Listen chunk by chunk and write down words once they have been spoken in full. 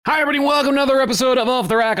Hi, everybody. Welcome to another episode of Off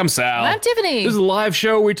the Rack. I'm Sal. I'm Tiffany. This is a live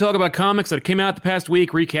show where we talk about comics that came out the past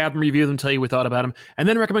week, recap them, review them, tell you what we thought about them, and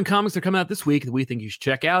then recommend comics that come out this week that we think you should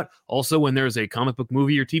check out. Also, when there's a comic book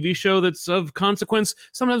movie or TV show that's of consequence,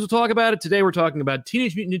 sometimes we'll talk about it. Today, we're talking about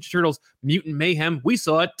Teenage Mutant Ninja Turtles Mutant Mayhem. We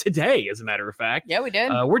saw it today, as a matter of fact. Yeah, we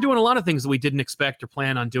did. We're doing a lot of things that we didn't expect or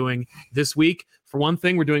plan on doing this week. For one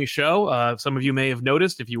thing, we're doing a show. Some of you may have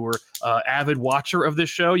noticed, if you were an avid watcher of this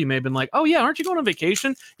show, you may have been like, oh, yeah, aren't you going on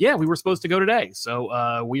vacation? Yeah, we were supposed to go today.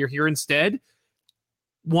 So we are here instead.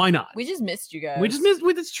 Why not? We just missed you guys. We just missed.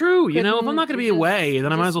 It's true. You know, if I'm not going to be away,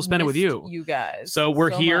 then I might as well spend it with you. You guys. So we're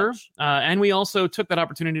here. And we also took that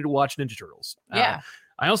opportunity to watch Ninja Turtles. Yeah.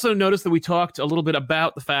 I also noticed that we talked a little bit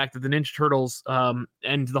about the fact that the Ninja Turtles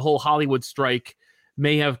and the whole Hollywood strike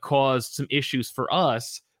may have caused some issues for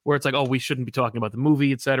us, where it's like, oh, we shouldn't be talking about the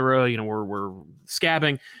movie, etc. You know, we're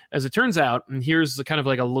scabbing. As it turns out, and here's kind of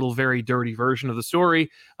like a little very dirty version of the story.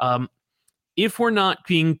 If we're not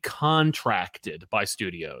being contracted by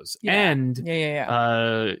studios and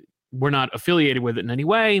we're not affiliated with it in any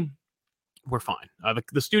way, we're fine.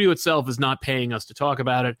 The studio itself is not paying us to talk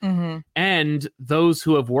about it. Mm-hmm. And those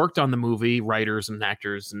who have worked on the movie, writers and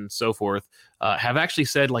actors and so forth, have actually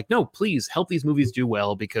said, like, no, please help these movies do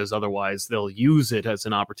well, because otherwise they'll use it as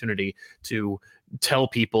an opportunity to tell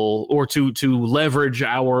people or to leverage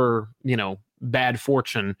our, you know, bad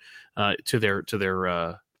fortune to their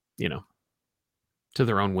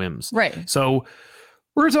own whims. Right. So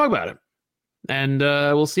we're going to talk about it. And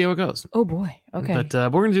we'll see how it goes. Oh, boy. Okay.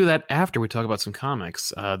 But we're going to do that after we talk about some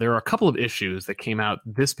comics. There are a couple of issues that came out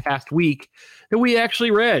this past week that we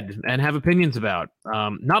actually read and have opinions about.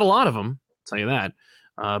 Not a lot of them, I'll tell you that,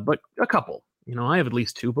 but a couple. You know, I have at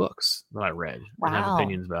least 2 books that I read and have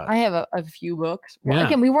opinions about. I have a few books. Well, Yeah.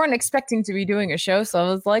 Again, we weren't expecting to be doing a show, so I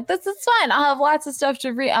was like, this is fine. I'll have lots of stuff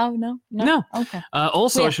to read. Oh, no. Okay.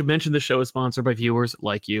 Also, Yeah. I should mention the show is sponsored by viewers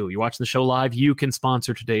like you. You're watching the show live, you can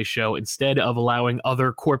sponsor today's show. Instead of allowing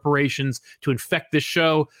other corporations to infect this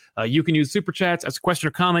show, you can use Super Chats as a question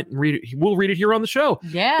or comment, and we'll read it here on the show.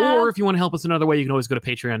 Yeah. Or if you want to help us another way, you can always go to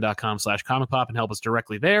patreon.com/comicpop and help us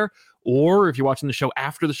directly there. Or if you're watching the show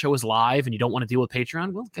after the show is live and you don't want to deal with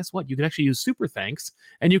Patreon, well, guess what? You can actually use Super Thanks,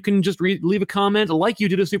 and you can just leave a comment like you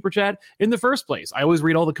did a Super Chat in the first place. I always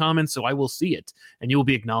read all the comments, so I will see it, and you will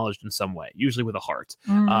be acknowledged in some way, usually with a heart.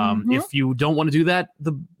 Mhm. If you don't want to do that,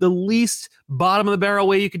 the least bottom of the barrel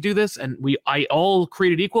way you could do this, and I all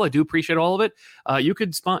created equal, I do appreciate all of it, you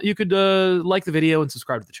could like the video and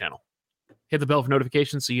subscribe to the channel. Hit the bell for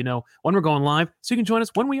notifications so you know when we're going live, so you can join us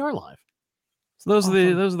when we are live. So those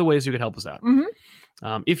are the ways you could help us out,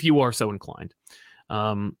 if you are so inclined.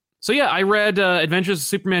 So yeah, I read Adventures of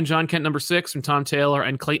Superman John Kent #6 from Tom Taylor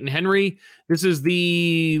and Clayton Henry. This is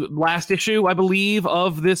the last issue, I believe,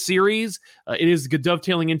 of this series. It is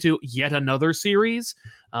dovetailing into yet another series.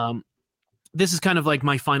 This is kind of like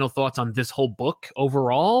my final thoughts on this whole book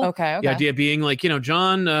overall. Okay. The idea being, like, you know,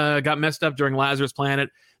 John got messed up during Lazarus Planet.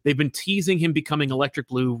 They've been teasing him becoming Electric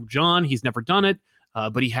Blue John. He's never done it.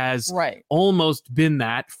 But he has almost been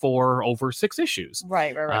that for over 6 issues.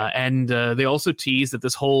 Right. And they also tease that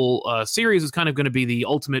this whole series is kind of going to be the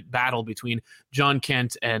ultimate battle between John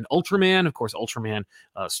Kent and Ultraman. Of course, Ultraman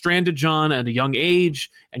stranded John at a young age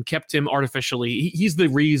and kept him artificially. He's the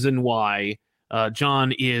reason why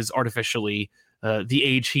John is artificially the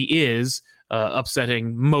age he is,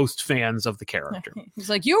 upsetting most fans of the character. He's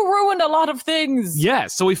like, you ruined a lot of things. Yeah,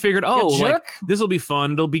 so we figured, like, this will be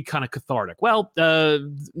fun. It'll be kind of cathartic. Well,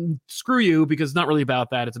 screw you, because it's not really about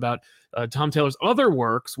that. It's about Tom Taylor's other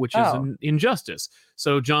works, which is Injustice.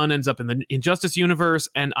 So John ends up in the Injustice universe,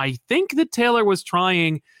 and I think that Taylor was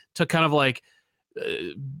trying to kind of like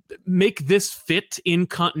make this fit in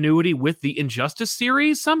continuity with the Injustice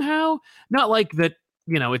series somehow. Not like that,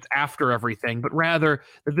 you know, it's after everything, but rather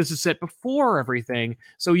that this is set before everything,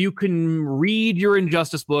 so you can read your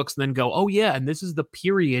Injustice books and then go, oh yeah, and this is the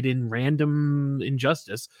period in random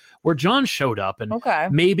Injustice where John showed up and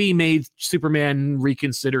maybe made Superman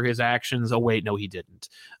reconsider his actions. Oh wait, no, he didn't.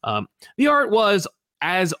 The art was,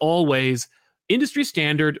 as always, industry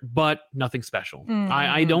standard, but nothing special.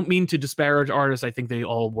 I don't mean to disparage artists. I think they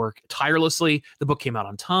all work tirelessly. The book came out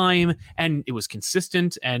on time, and it was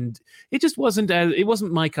consistent, and it just wasn't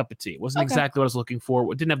my cup of tea. It wasn't exactly what I was looking for.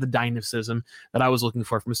 It didn't have the dynamism that I was looking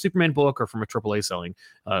for from a Superman book or from a AAA selling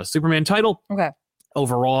Superman title.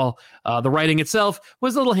 Overall, the writing itself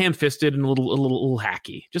was a little ham-fisted and a little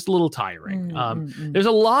hacky, just a little tiring. There's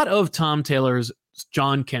a lot of Tom Taylor's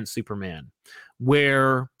John Kent Superman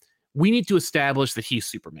where we need to establish that he's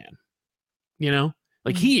Superman. You know,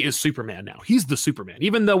 Like he is Superman now. He's the Superman,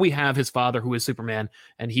 even though we have his father who is Superman,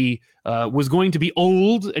 and he was going to be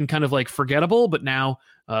old and kind of like forgettable, but now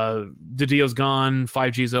DiDio's gone,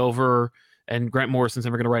 5G's over, and Grant Morrison's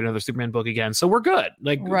never going to write another Superman book again. So we're good.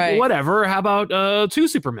 Like whatever. How about 2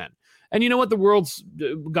 Supermen? And you know what? The world's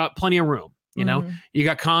got plenty of room. You know, you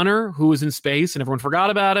got Connor, who was in space and everyone forgot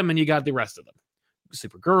about him, and you got the rest of them.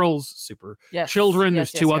 Super girls, super children.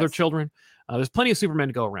 There's 2 other children. There's plenty of Supermen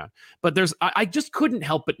to go around. But I just couldn't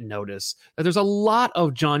help but notice that there's a lot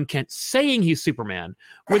of John Kent saying he's Superman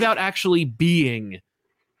without actually being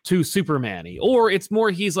too Superman-y. Or it's more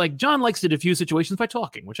he's like, John likes to diffuse situations by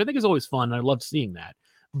talking, which I think is always fun. I love seeing that.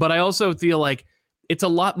 But I also feel like it's a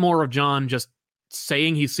lot more of John just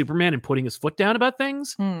saying he's Superman and putting his foot down about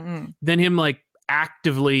things than him like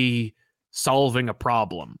actively solving a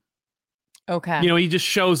problem. Okay. You know, he just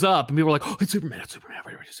shows up and people are like, oh, it's Superman, it's Superman.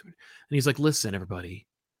 And he's like, listen, everybody,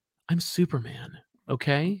 I'm Superman,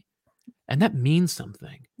 okay? And that means something.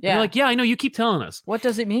 Yeah. And they're like, yeah, I know, you keep telling us. What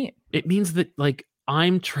does it mean? It means that, like,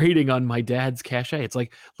 I'm trading on my dad's cachet. It's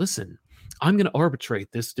like, listen, I'm going to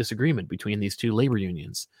arbitrate this disagreement between these 2 labor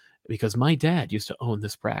unions because my dad used to own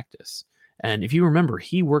this practice. And if you remember,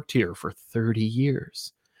 he worked here for 30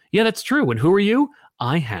 years. Yeah, that's true. And who are you?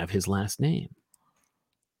 I have his last name.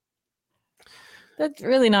 That's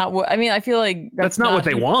really not what I mean. I feel like that's not what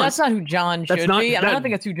they want. That's not who John should be. And I don't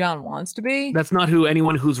think that's who John wants to be. That's not who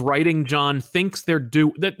anyone who's writing John thinks they're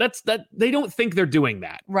that they don't think they're doing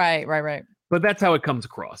that. Right. But that's how it comes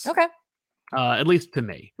across. Okay. At least to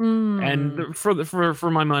me. And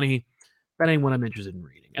for my money, that ain't what I'm interested in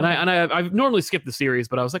reading. And I've normally skipped the series,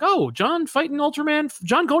 but I was like, oh, John fighting Ultraman,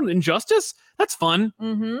 John going to Injustice? That's fun.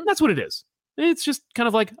 That's what it is. It's just kind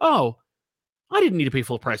of like, oh, I didn't need to pay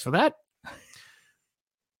full price for that.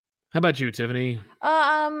 How about you, Tiffany?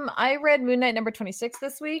 I read Moon Knight number 26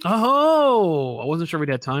 this week. Oh, I wasn't sure we'd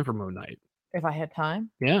had time for Moon Knight. If I had time?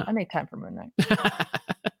 Yeah. I made time for Moon Knight.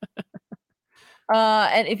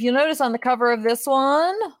 And if you notice on the cover of this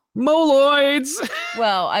one... Moloids!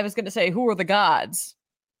 Well, I was going to say, who are the gods?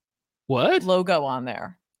 What? Logo on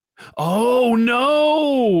there. Oh,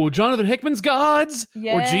 no! Jonathan Hickman's gods?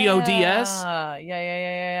 Yeah. Or GODS?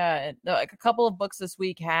 Yeah. Like a couple of books this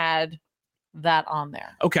week had... that on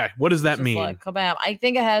there. Okay, what does that mean? Like, kabam. I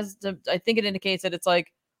think it indicates that it's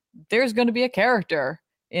like there's going to be a character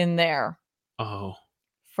in there. Oh.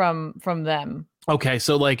 From them. Okay,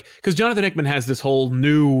 so like because Jonathan Hickman has this whole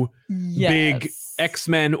new big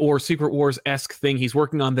X-Men or Secret Wars-esque thing he's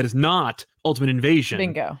working on that is not Ultimate Invasion.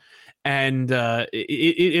 Bingo. And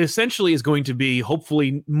it essentially is going to be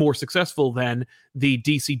hopefully more successful than the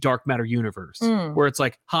DC Dark Matter universe, where it's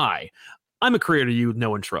like, hi, I'm a creator you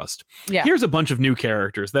know and trust. Yeah. Here's a bunch of new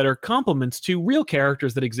characters that are complements to real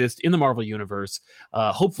characters that exist in the Marvel universe.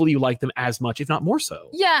 Hopefully you like them as much, if not more so.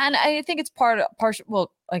 Yeah, and I think it's partial.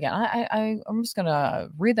 Well, again, I'm just gonna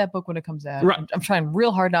read that book when it comes out. Right. I'm trying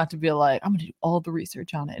real hard not to be like I'm gonna do all the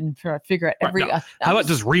research on it and try to figure out every. Right, no. How about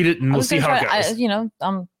just read it and we'll see how it goes.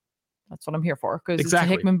 That's what I'm here for. Because it's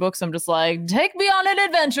Hickman books. I'm just like, take me on an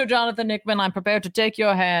adventure, Jonathan Hickman. I'm prepared to take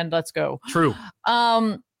your hand. Let's go. True.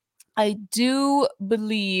 I do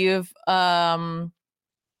believe that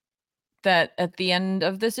at the end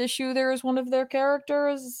of this issue, there is one of their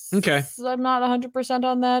characters. Okay. I'm not 100%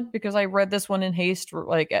 on that because I read this one in haste,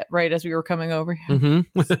 like right as we were coming over here.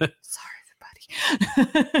 Sorry,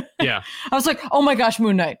 everybody. Yeah. I was like, oh my gosh,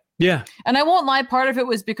 Moon Knight. Yeah. And I won't lie, part of it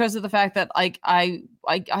was because of the fact that I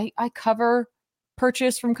cover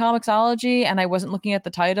purchase from Comixology and I wasn't looking at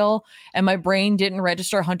the title and my brain didn't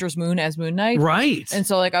register Hunter's Moon as Moon Knight. Right. And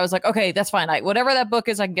so like I was like, okay, that's fine. Whatever that book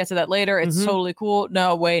is, I can get to that later. It's totally cool.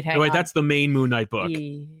 No, wait, hang on. That's the main Moon Knight book.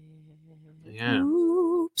 Yeah.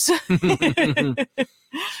 Oops.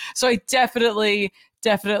 So I definitely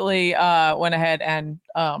went ahead and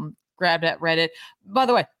grabbed it, read it. By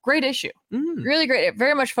the way, great issue. Really great. It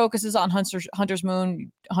very much focuses on Hunter's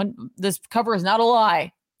Moon. This cover is not a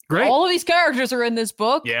lie. Great. All of these characters are in this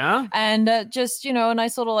book. Yeah. And just, a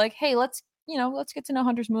nice little like, hey, let's get to know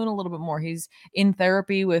Hunter's Moon a little bit more. He's in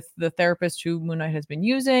therapy with the therapist who Moon Knight has been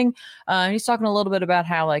using. He's talking a little bit about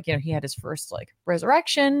how he had his first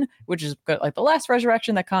resurrection, which is like the last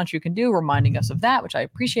resurrection that Khonshu can do, reminding us of that, which I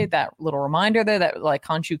appreciate that little reminder there that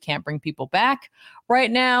Khonshu can't bring people back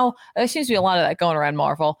right now. There seems to be a lot of that going around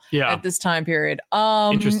Marvel at this time period.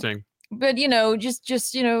 Interesting. But, just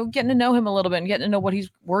getting to know him a little bit and getting to know what he's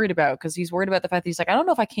worried about, because he's worried about the fact that he's like, I don't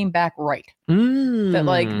know if I came back right.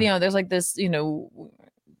 That there's this,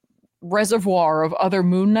 reservoir of other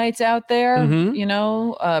Moon Knights out there, Mhm. you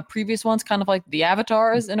know, previous ones kind of like the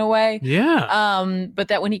avatars in a way. Yeah. But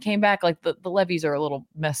that when he came back, like the levees are a little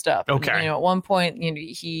messed up. And, Okay. you know, at one point, you know,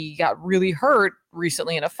 he got really hurt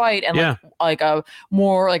recently in a fight, and Yeah. like a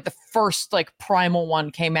more like the first like primal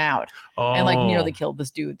one came out and like nearly Oh. killed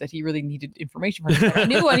this dude that he really needed information from. He's like, I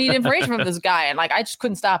knew I needed information from this guy, and like I just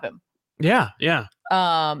couldn't stop him. Yeah. Yeah.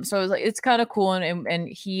 So it was like it's kind of cool, and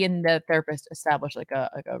he and the therapist established like a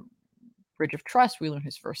bridge of trust. We learn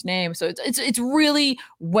his first name, so it's really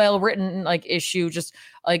well written like issue. Just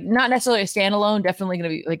like not necessarily a standalone, definitely going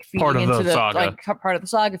to be like feeding Part of into the saga. like part of the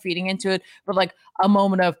saga, feeding into it, but like a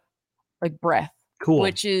moment of like breath, Cool.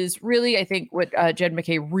 which is really I think what Jed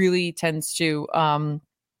McKay really tends to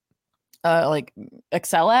like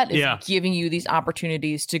excel at is giving you these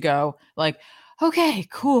opportunities to go like, okay,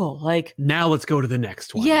 cool. Like now let's go to the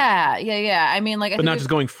next one. Yeah. I mean, like, but not just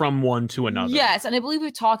going from one to another. Yes, and I believe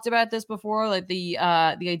we've talked about this before, like the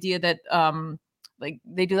idea that like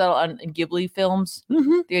they do that in Ghibli films.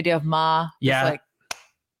 Mm-hmm. The idea of Ma, yeah,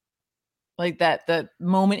 like that the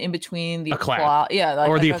moment in between the clap, like,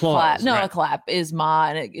 or like the applause. Clap. No, a clap is Ma,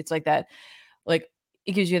 and it's like that, like.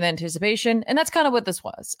 It gives you the anticipation, and that's kind of what this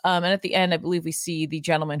was. And at the end, I believe we see the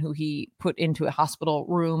gentleman who he put into a hospital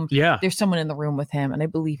room. Yeah, there's someone in the room with him, and I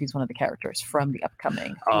believe he's one of the characters from the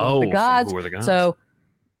upcoming Who Are the Gods. So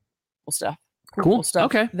cool stuff. Cool stuff.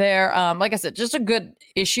 Okay, there. Like I said, just a good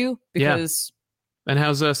issue because. And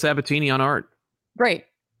how's Sabatini on art? Great,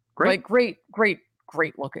 like great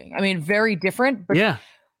looking. I mean, very different, but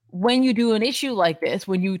when you do an issue like this,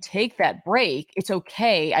 when you take that break, it's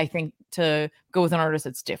okay, I think, to go with an artist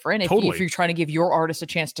that's different. If you're trying to give your artist a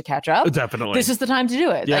chance to catch up, definitely, this is the time to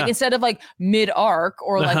do it. Like instead of like mid arc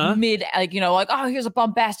or like mid, like, you know, like, oh, here's a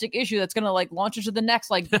bombastic issue that's gonna like launch into the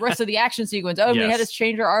next like the rest of the action sequence. Oh, we had to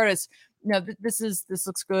change our artist. No, this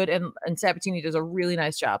looks good, and Sabatini does a really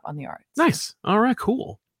nice job on the art. Nice. All right,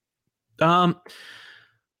 cool.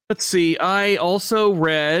 Let's see. I also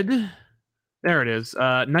read. There it is.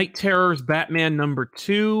 Night Terrors Batman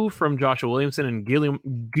 #2 from Joshua Williamson and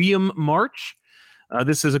Guillaume March.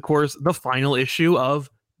 This is, of course, the final issue of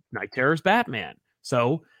Night Terrors Batman.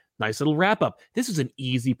 So, nice little wrap up. This is an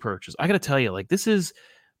easy purchase. I got to tell you, like, this is...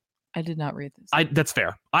 I did not read this. That's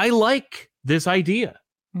fair. I like this idea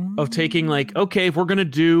of taking, like, okay, if we're going to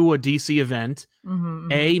do a DC event,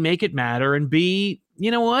 A, make it matter, and B,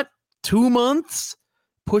 you know what? 2 months...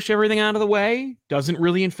 push everything out of the way, doesn't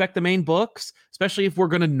really infect the main books, especially if we're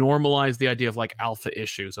going to normalize the idea of like alpha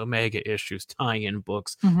issues, omega issues, tie-in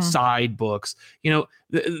books, side books. You know,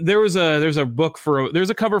 there's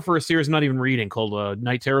a cover for a series I'm not even reading called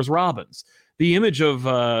Night Terrors Robins. The image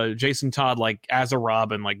of Jason Todd like as a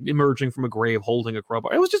Robin, like emerging from a grave holding a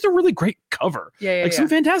crowbar. It was just a really great cover. Some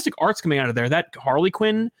fantastic art's coming out of there. That Harley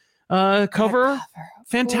Quinn cover.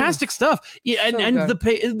 Fantastic stuff. Yeah, and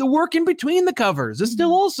the work in between the covers is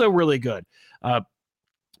still also really good.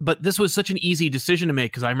 But this was such an easy decision to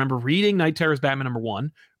make because I remember reading Night Terrors Batman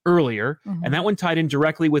 #1 earlier, and that one tied in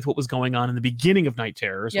directly with what was going on in the beginning of Night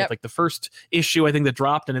Terrors, with like the first issue I think that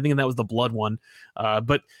dropped, and I think that was the Blood one.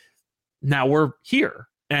 But now we're here,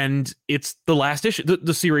 and it's the last issue.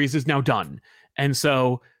 The series is now done, and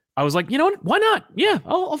so I was like, you know what? Why not? Yeah,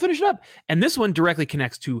 I'll finish it up. And this one directly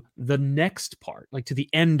connects to the next part, like to the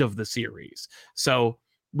end of the series. So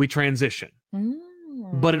we transition.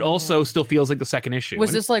 But it also still feels like the second issue.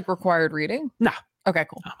 Was this like required reading? Nah. Okay,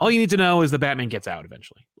 cool. All you need to know is that Batman gets out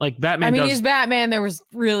eventually. Like Batman he's Batman. There was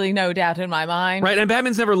really no doubt in my mind. Right, and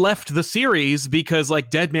Batman's never left the series because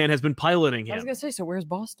like Deadman has been piloting him. I was going to say, so where's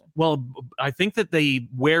Boston? Well, I think that the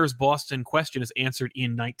where's Boston question is answered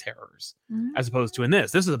in Night Terrors as opposed to in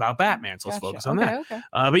this. This is about Batman, so let's focus on that. Okay.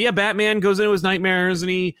 But yeah, Batman goes into his nightmares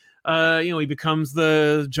and he he becomes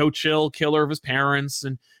the Joe Chill killer of his parents,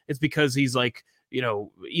 and it's because he's like, you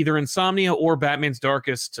know, either insomnia or Batman's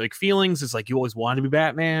darkest like feelings is like you always wanted to be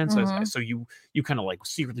Batman. So you kind of like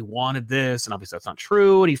secretly wanted this, and obviously that's not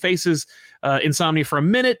true. And he faces insomnia for a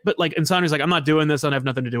minute, but like insomnia's like, I'm not doing this. I don't have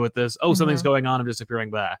nothing to do with this. Oh, something's going on. I'm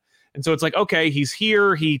disappearing back. And so it's like, okay, he's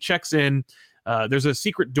here. He checks in. There's a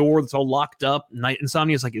secret door that's all locked up.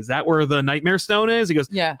 Insomnia's like, is that where the Nightmare Stone is? He goes,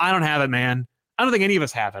 yeah, I don't have it, man. I don't think any of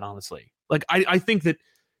us have it, honestly. Like, I think that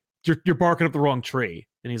you're barking up the wrong tree.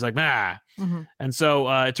 And he's like, nah. And so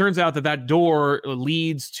it turns out that door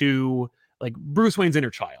leads to like Bruce Wayne's inner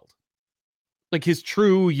child, like his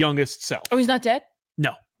true youngest self. Oh, he's not dead?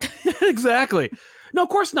 No, exactly. No, of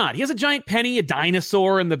course not. He has a giant penny, a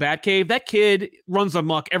dinosaur in the Batcave. That kid runs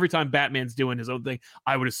amok every time Batman's doing his own thing.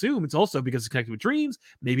 I would assume it's also because it's connected with dreams.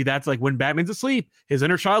 Maybe that's like when Batman's asleep, his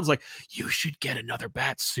inner child's like, you should get another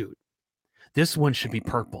bat suit. This one should be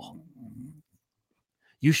purple.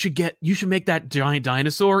 you should make that giant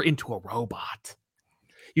dinosaur into a robot.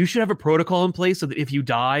 You should have a protocol in place so that if you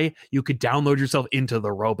die, you could download yourself into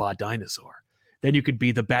the robot dinosaur. Then you could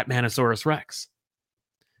be the Batmanosaurus Rex.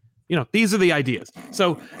 These are the ideas.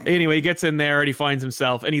 So anyway, he gets in there and he finds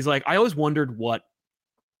himself, and he's like, I always wondered what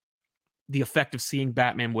the effect of seeing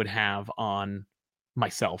Batman would have on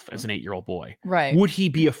myself as an 8-year-old boy. Right. Would he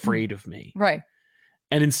be afraid of me? Right.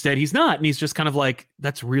 And instead he's not. And he's just kind of like,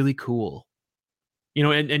 that's really cool.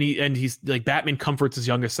 And he's like, Batman comforts his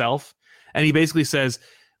younger self. And he basically says,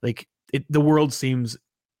 like, the world seems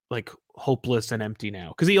like hopeless and empty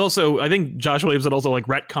now. Because I think Josh Williamson also like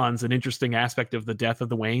retcons an interesting aspect of the death of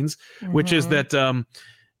the Waynes, which is that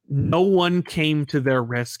no one came to their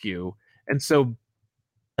rescue. And so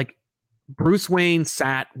like Bruce Wayne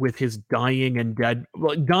sat with his dying and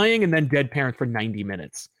then dead parent for 90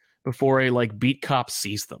 minutes before a like beat cop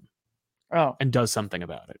sees them and does something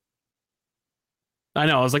about it. I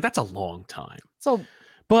know. I was like, that's a long time.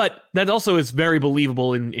 But that also is very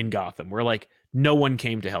believable in Gotham, where like no one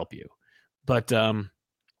came to help you. But because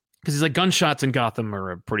he's like, gunshots in Gotham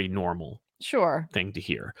are a pretty normal thing to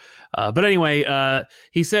hear. But anyway,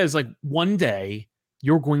 he says like one day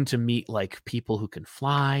you're going to meet like people who can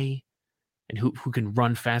fly and who can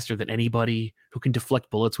run faster than anybody, who can deflect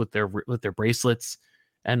bullets with their bracelets,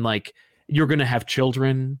 and like you're going to have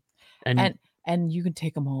children and you can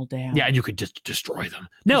take them all down. Yeah, and you could just destroy them.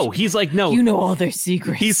 No, he's like, no. You know all their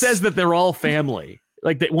secrets. He says that they're all family.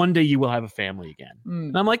 Like that one day you will have a family again.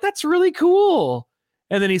 And I'm like, that's really cool.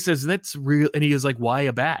 And then he says, that's real. And he is like, why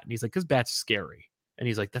a bat? And he's like, because bats scary. And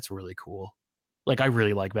he's like, that's really cool. Like, I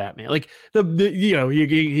really like Batman. Like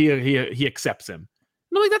he accepts him.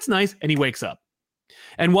 And I'm like, that's nice. And he wakes up.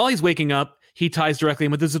 And while he's waking up, he ties directly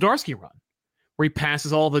in with the Zdarsky run, where he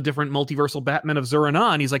passes all the different multiversal Batmen of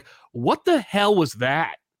Zur-En-On. He's like, what the hell was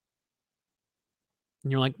that?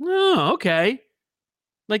 And you're like, oh, okay.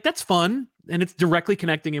 Like, that's fun. And it's directly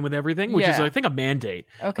connecting in with everything, which is, I think, a mandate.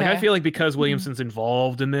 Okay. Like, I feel like because Williamson's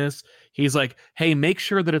involved in this, he's like, hey, make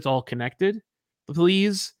sure that it's all connected,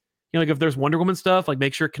 please. Like, if there's Wonder Woman stuff, like,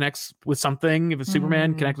 make sure it connects with something. If it's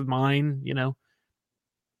Superman, connect with mine,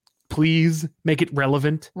 Please make it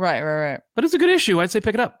relevant. Right. But it's a good issue. I'd say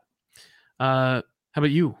pick it up. How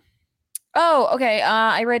about you? Oh, okay.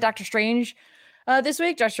 I read Doctor Strange this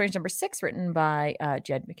week. Doctor Strange number 6, written by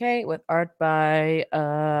Jed McKay, with art by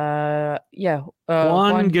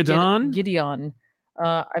Juan Gideon.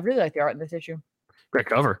 I really like the art in this issue. Great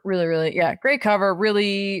cover. Really, yeah, great cover.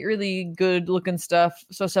 Really, really good looking stuff.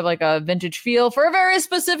 Supposed to have like a vintage feel for a very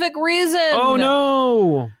specific reason. Oh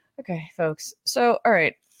no. Okay, folks. So, all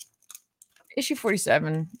right. Issue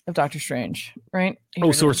 47 of Doctor Strange, right?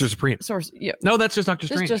 Sorcerer Supreme. Yeah. No, that's just Doctor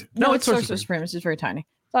Strange. It's Sorcerer Supreme. It's just very tiny.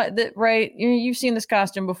 Right? You've seen this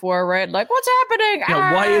costume before, right? Like, what's happening?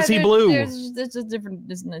 Yeah, why is he blue? It's a different.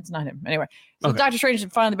 It's not him. Anyway, so Doctor Strange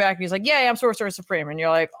is finally back, and he's like, "Yeah, I'm Sorcerer Supreme," and you're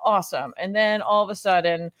like, "Awesome!" And then all of a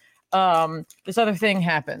sudden, this other thing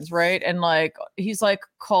happens, right? And like he's like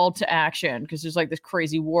called to action because there's like this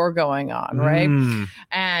crazy war going on, right?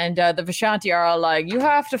 And the Vishanti are all like, you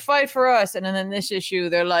have to fight for us. And then in this issue,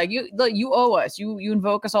 they're like, you owe us. You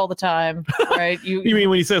invoke us all the time, right? You mean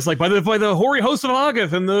when he says like by the hoary host of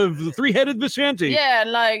Agath and the three-headed Vishanti? Yeah,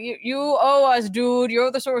 like you owe us, dude.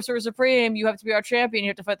 You're the Sorcerer Supreme. You have to be our champion. You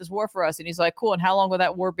have to fight this war for us. And he's like, cool. And how long will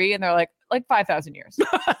that war be? And they're like 5,000 years.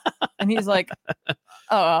 And he's like,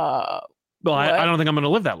 well, I don't think I'm going to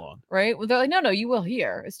live that long. Right? Well, they're like, no, you will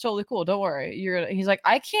here. It's totally cool. Don't worry. He's like,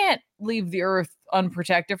 I can't leave the Earth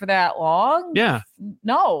unprotected for that long. Yeah.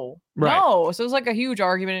 No. Right. No. So it's like a huge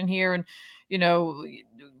argument in here. And,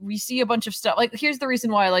 we see a bunch of stuff. Like, here's the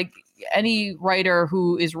reason why, like, any writer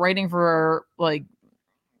who is writing for, like,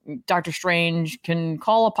 Doctor Strange can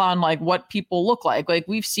call upon like what people look like. Like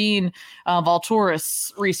we've seen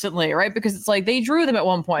Valturis recently, right? Because it's like they drew them at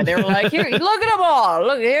one point. They were like, here, look at them all.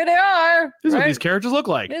 Look, here they are. This is what these characters look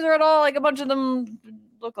like. These are all like a bunch of them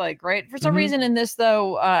look like, right? For some reason in this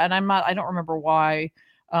though, and I don't remember why,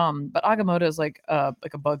 but Agamotto is like a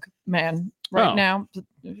bug man now.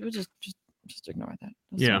 Just ignore that.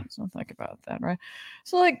 Let's not think about that, right?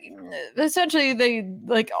 So, like, essentially, they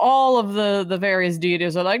like all of the various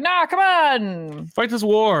deities are like, nah, come on, fight this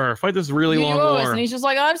war, fight this really long war. And he's just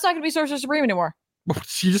like, I'm just not gonna be Sorcerer Supreme anymore.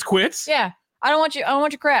 She just quits. Yeah, I don't want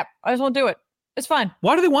your crap. I just won't do it. It's fine.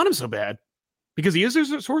 Why do they want him so bad? Because he is their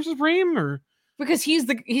Sorcerer Supreme, or because he's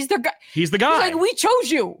the guy. He's the guy. He's like, we chose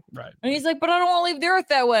you. Right. And he's like, but I don't want to leave the Earth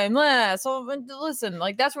that way. Blah. So listen,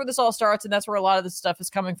 like that's where this all starts. And that's where a lot of this stuff is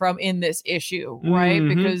coming from in this issue. Right.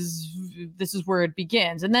 Because this is where it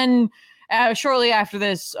begins. And then shortly after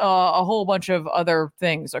this, a whole bunch of other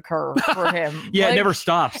things occur for him. Yeah, like, it never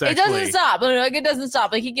stops. Actually. It doesn't stop. Like it doesn't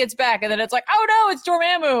stop. Like he gets back, and then it's like, oh no, it's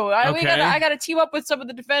Dormammu. I gotta team up with some of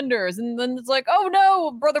the defenders, and then it's like, oh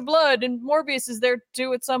no, Brother Blood and Morbius is there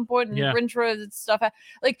too at some point, and Rintra and stuff.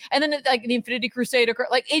 Like, and then like the Infinity Crusade,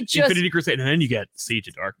 like it just Infinity Crusade, and then you get Siege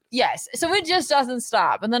of Darkness. Yes, so it just doesn't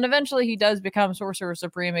stop, and then eventually he does become Sorcerer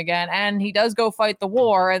Supreme again, and he does go fight the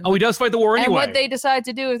war. And, he does fight the war anyway. And what they decide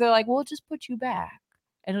to do is they're like, we'll just put you back.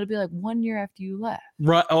 And it'll be like 1 year after you left.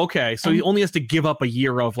 Right. Okay. So he only has to give up a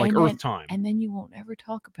year of like Earth time. And then you won't ever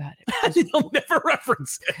talk about it. You'll never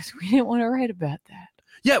reference it. Because we didn't want to write about that.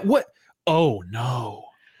 Yeah. What? Oh, no.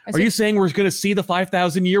 Are you saying we're going to see the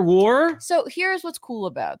 5,000-year war? So here's what's cool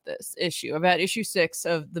about this issue, about issue 6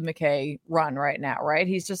 of the McKay run right now, right?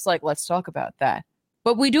 He's just like, let's talk about that.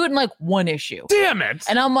 But we do it in like one issue. Damn it.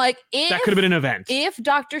 And I'm like, that could have been an event. If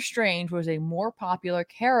Doctor Strange was a more popular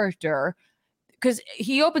character, because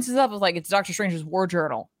he opens his up with like, it's Doctor Strange's War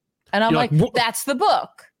Journal. And I'm like, that's the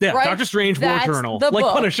book. Yeah, right? Doctor Strange War Journal. Like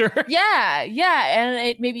book. Punisher. Yeah.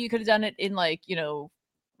 And maybe you could have done it in like, I don't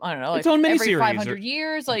know, like every 500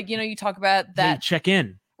 years. Like, you talk about that. You check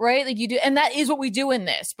in. Right? Like you do. And that is what we do in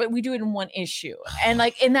this, but we do it in one issue. And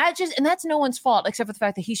like, and that's no one's fault except for the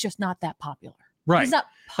fact that he's just not that popular. Right. He's not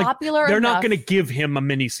popular. They're enough. not going to give him a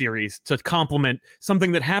miniseries to complement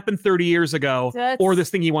something that happened 30 years ago or this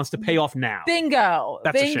thing he wants to pay off now. Bingo.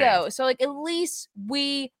 That's bingo. So like at least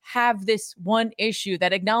we have this one issue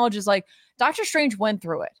that acknowledges like Doctor Strange went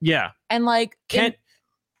through it. Yeah. And like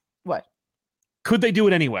what? Could they do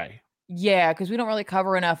it anyway? Yeah, because we don't really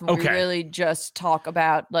cover enough and we really just talk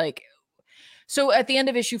about like so at the end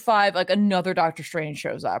of issue 5, like another Doctor Strange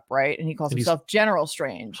shows up, right? And he calls himself General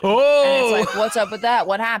Strange. Oh, and it's like, what's up with that?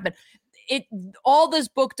 What happened? All this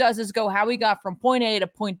book does is go how we got from point A to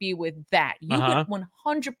point B with that. You could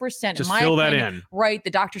 100%, just in my fill opinion, that in. Write the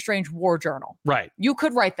Doctor Strange War Journal. Right. You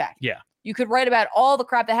could write that. Yeah. You could write about all the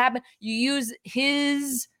crap that happened. You use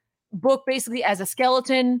his book basically as a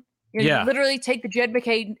skeleton. You literally take the Jed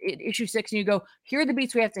McKay issue 6 and you go, here are the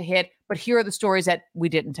beats we have to hit, but here are the stories that we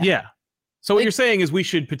didn't tell. Yeah. So what you're saying is we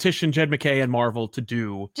should petition Jed McKay and Marvel to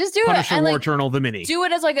do Punisher it. War Journal, the mini. Do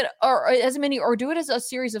it as like as a mini, or do it as a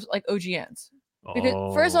series of like OGNs.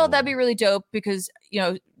 Because first of all, that'd be really dope because,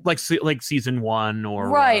 like season 1 or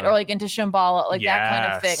right, or like into Shambhala, like that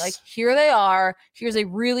kind of thing. Like here they are. Here's a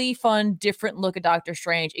really fun, different look at Doctor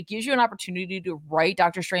Strange. It gives you an opportunity to write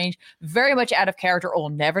Doctor Strange very much out of character, or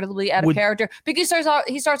inevitably out of character, because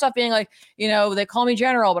he starts off being like, they call me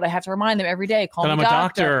General, but I have to remind them every day, call me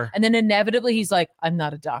doctor. And then inevitably he's like, I'm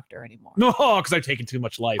not a doctor anymore. No, because I've taken too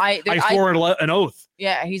much life. I swore an oath.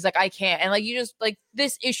 Yeah, he's like, I can't. And like, you just like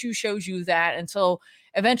this issue shows you that until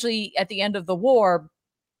eventually at the end of the war,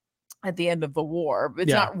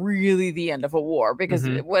 it's not really the end of a war, because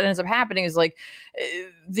what ends up happening is like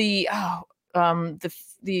the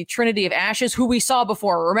Trinity of Ashes, who we saw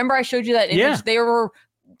before. Remember I showed you that image? They were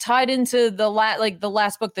tied into the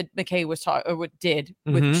last book that McKay did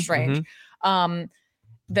with Strange.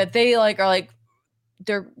 That they are like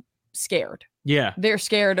they're scared. Yeah. They're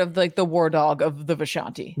scared of like the war dog of the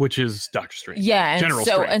Vishanti, which is Doctor Strange. Yeah.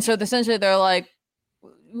 And so essentially they're like,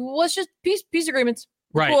 let's just peace agreements.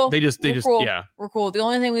 We're right. Cool. They just yeah. We're cool. The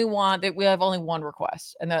only thing we want, that we have only one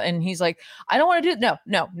request. And he's like, I don't want to do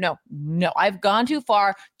no. I've gone too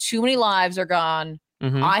far. Too many lives are gone.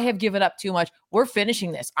 I have given up too much. We're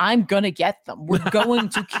finishing this. I'm gonna get them. We're going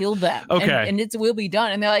to kill them. Okay. And it will be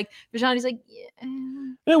done. And they're like, Vishanti's like,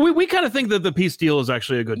 yeah, we kind of think that the peace deal is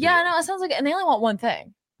actually a good deal. Yeah, no, it sounds like, and they only want one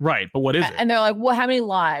thing. Right, but what is it? And they're like, well, how many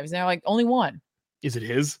lives? And they're like, only one. Is it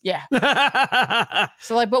his? Yeah.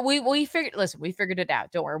 So like, but we figured it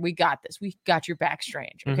out. Don't worry. We got this. We got your back,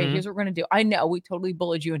 Strange. Okay, here's what we're going to do. I know we totally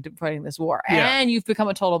bullied you into fighting this war and you've become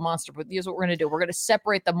a total monster, but here's what we're going to do. We're going to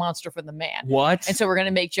separate the monster from the man. What? And so we're going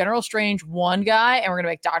to make General Strange one guy, and we're going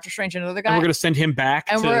to make Doctor Strange another guy. And we're going to send him back.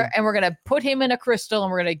 And we're going to put him in a crystal,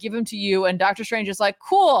 and we're going to give him to you. And Doctor Strange is like,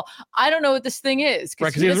 cool. I don't know what this thing is,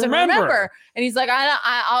 because he doesn't remember. And he's like,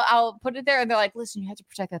 I'll put it there. And they're like, listen, you have to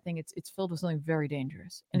protect that thing. It's filled with something very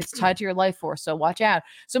dangerous, and it's tied to your life force, so watch out.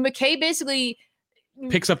 So McKay basically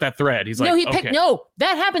picks up that thread. He's like,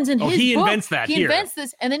 that happens in his book. He invents that. He invents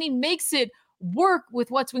this, and then he makes it work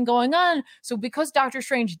with what's been going on. So because Doctor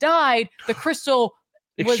Strange died, the crystal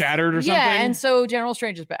was shattered or something. Yeah, and so General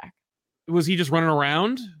Strange is back. Was he just running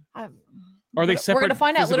around? Are they separate? We're gonna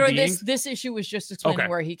find out. Literally, beings? this issue was just explaining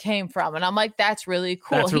where he came from, and I'm like, that's really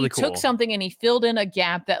cool. He took something and he filled in a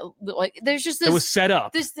gap that, like, there's just this. It was set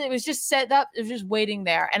up. It was just set up. It was just waiting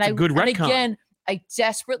there, and I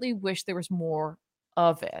desperately wish there was more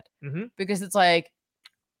of it, because it's like,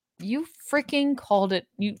 You freaking called it.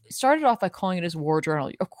 You started off by calling it as War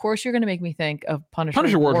Journal. Of course, you're going to make me think of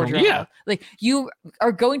Punisher War Journal. Yeah. Like, you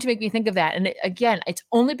are going to make me think of that. And again, it's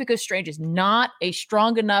only because Strange is not a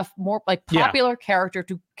strong enough, more like popular character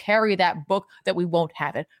to carry that book that we won't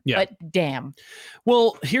have it. Yeah. But damn.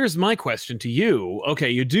 Well, here's my question to you. Okay,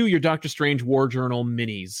 you do your Doctor Strange War Journal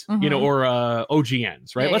minis, you know, or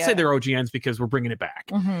OGNs, right? Let's say they're OGNs because we're bringing it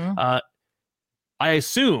back. I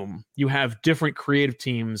assume you have different creative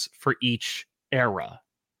teams for each era.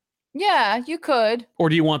 Yeah, you could. Or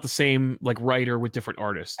do you want the same like writer with different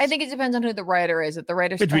artists? I think it depends on who the writer is. If the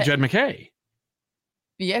writer could be Jed MacKay.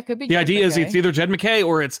 Yeah, it could be. The idea is it's either Jed MacKay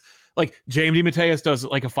or it's like James DeMatteis does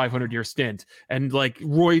like a 500-year stint, and like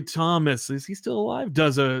Roy Thomas, is he still alive?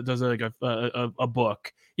 Does a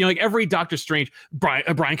book. You know, like every Doctor Strange.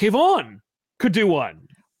 Brian K. Vaughan could do one.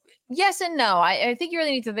 Yes and no. I think you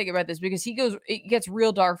really need to think about this because it gets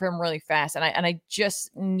real dark for him really fast. And I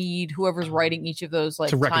just need whoever's writing each of those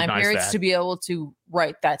like time periods to be able to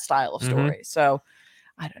write that style of story. So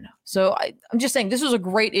I don't know. So I'm just saying this was a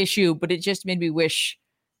great issue, but it just made me wish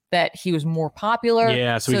that he was more popular.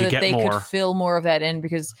 Yeah, so that they could fill more of that in,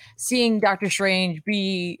 because seeing Doctor Strange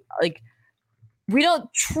be like, we don't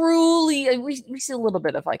truly, we see a little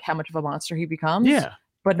bit of like how much of a monster he becomes. Yeah.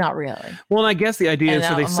 But not really. Well, and I guess the idea is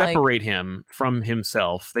so they separate him from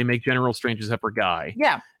himself. They make General Strange a separate guy.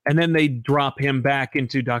 Yeah. And then they drop him back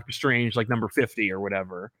into Doctor Strange, like number 50 or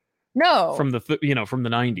whatever. No. From the from the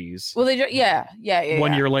 90s. Well,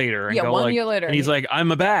 1 year later. And go 1 year later. And he's like, I'm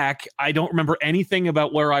back. I don't remember anything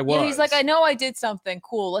about where I was. Yeah, he's like, I know I did something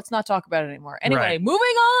cool. Let's not talk about it anymore. Anyway, moving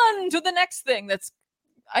on to the next thing.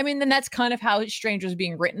 Then that's kind of how Strange was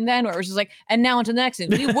being written then, where it was just like, and now into the next thing.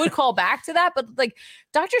 We would call back to that, but like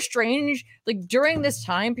Doctor Strange, like during this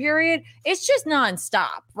time period, it's just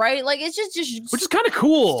nonstop, right? Like it's just which is kind of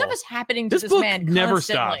cool. Stuff is happening to this book man never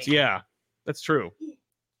constantly. stops. Yeah, that's true.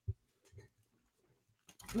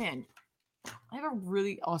 Man, I have a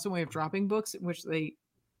really awesome way of dropping books in which they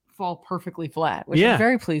fall perfectly flat, which I'm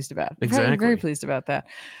very pleased about. Exactly. Very, very pleased about that.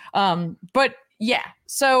 But yeah,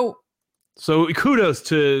 so kudos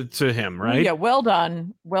to him, right? Yeah, well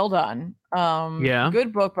done. Yeah.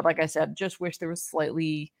 Good book, but like I said, just wish there was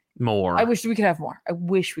slightly more. I wish we could have more.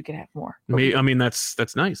 I mean,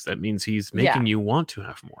 that's nice. That means he's making you want to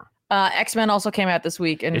have more. X-Men also came out this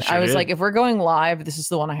week, and I was like, if we're going live, this is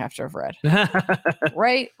the one I have to have read.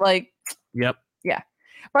 Right? Like, yep. Yeah.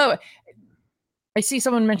 By the way, I see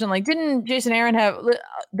someone mention, like, didn't Jason Aaron have?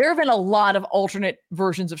 There have been a lot of alternate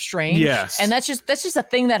versions of Strange. Yes, and that's just a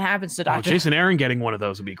thing that happens to Doctor. Jason Aaron getting one of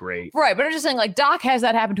those would be great, right? But I'm just saying, like, Doc has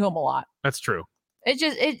that happen to him a lot. That's true.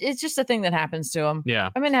 It's just a thing that happens to him. Yeah,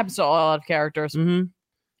 I mean, it happens to a lot of characters.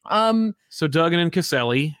 So Duggan and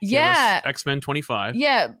Caselli. Yeah, X-Men 25.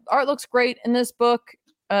 Yeah, art looks great in this book.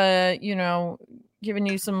 Giving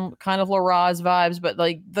you some kind of Laraz vibes, but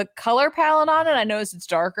like the color palette on it, I noticed it's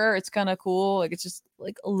darker. It's kind of cool. Like it's just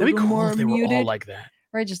like a little more muted. Were all like that,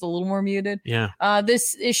 right? Just a little more muted. Yeah.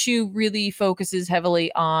 This issue really focuses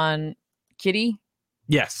heavily on Kitty.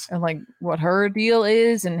 Yes. And like what her deal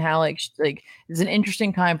is, and how like it's an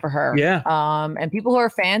interesting time for her. Yeah. And people who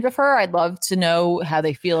are fans of her, I'd love to know how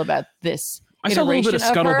they feel about this. I saw a little bit of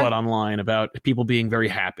scuttlebutt online about people being very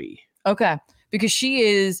happy. Okay, because she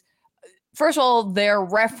is. First of all, they're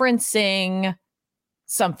referencing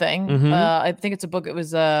something. I think it's a book. It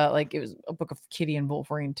was a book of Kitty and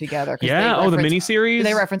Wolverine together. Yeah. The miniseries.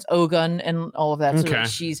 They reference Ogun and all of that. So okay.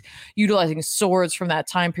 She's utilizing swords from that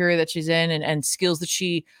time period that she's in, and skills that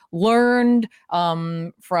she learned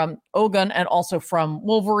from Ogun and also from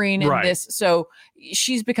Wolverine in this. So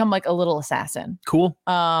she's become like a little assassin. Cool.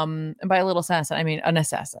 And by a little assassin, I mean an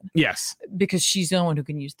assassin. Yes. Because she's the only one who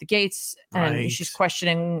can use the gates, and she's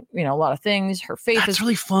questioning, a lot of things. Her faith is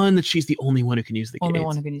really fun that she's the only one who can use the gates. Only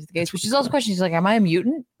one who can use the gates, which is also a question. She's like, am I a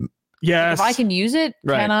mutant? Yes. Like, if I can use it,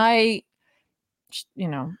 can I,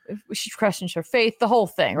 if she questions her faith, the whole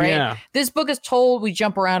thing, right? Yeah. This book is told, we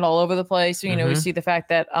jump around all over the place. We see the fact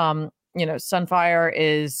that, Sunfire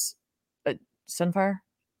is Sunfire.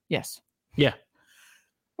 Yes. Yeah.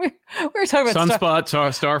 We were talking about Sunspot,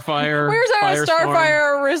 Starfire. We were talking about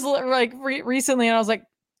Starfire recently, and I was like,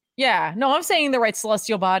 yeah, no, I'm saying the right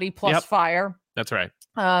celestial body plus fire. That's right.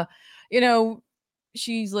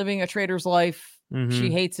 She's living a trader's life. She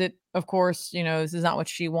hates it, of course. This is not what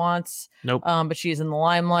she wants. Nope. But she's in the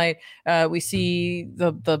limelight. We see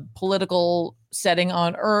the political setting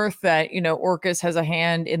on Earth that, Orcus has a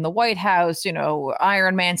hand in the White House.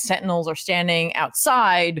 Iron Man Sentinels are standing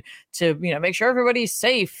outside to, make sure everybody's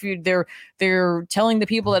safe. They're telling the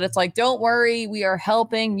people that it's like, don't worry, we are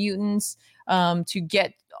helping mutants. to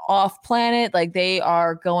get off planet. Like they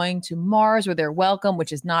are going to Mars where they're welcome,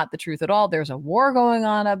 which is not the truth at all. There's a war going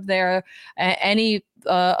on up there. Any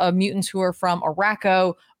mutants who are from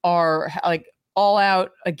Araco are like all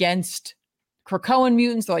out against Krakoan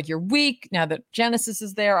mutants. They're like, you're weak now that Genesis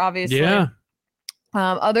is there, obviously. Yeah.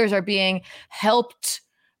 Others are being helped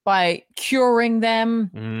by curing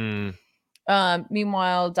them.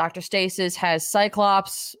 Meanwhile, Dr. Stasis has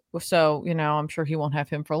Cyclops, so I'm sure he won't have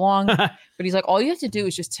him for long. But he's like, all you have to do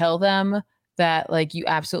is just tell them that like you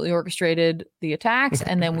absolutely orchestrated the attacks,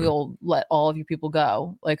 and then we'll let all of you people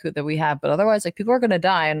go, like that we have. But otherwise, like people are gonna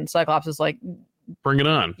die. And Cyclops is like, bring it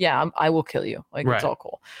on. Yeah, I will kill you. Like It's all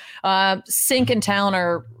cool. Sync and Talon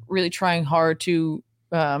are really trying hard to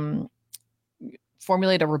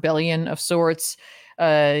formulate a rebellion of sorts.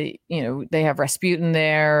 They have Rasputin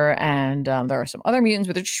there, and there are some other mutants,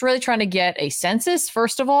 but they're just really trying to get a census,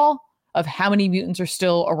 first of all, of how many mutants are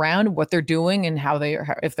still around, what they're doing, and how they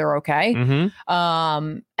are, if they're okay.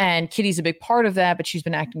 And Kitty's a big part of that, but she's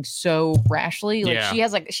been acting so rashly.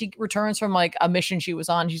 Like she returns from like a mission she was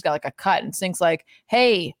on. She's got like a cut, and Sync's like,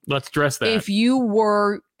 hey, let's dress that. If you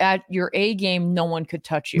were at your A game, no one could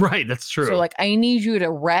touch you. Right. That's true. So like, I need you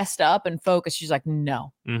to rest up and focus. She's like,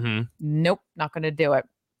 no, nope, not going to do it.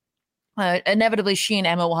 Inevitably, she and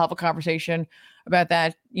Emma will have a conversation about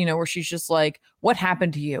that, where she's just like, what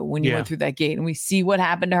happened to you when you went through that gate? And we see what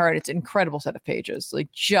happened to her. And it's an incredible set of pages,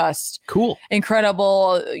 like just cool,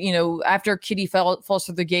 incredible. After Kitty falls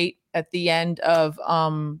through the gate at the end of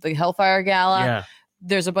the Hellfire Gala,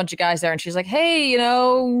 there's a bunch of guys there, and she's like, hey,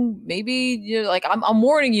 maybe you're like, I'm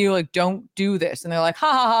warning you, like, don't do this. And they're like,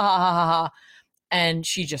 ha ha ha ha ha ha. And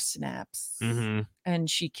she just snaps and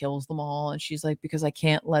she kills them all. And she's like, because I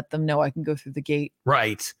can't let them know I can go through the gate.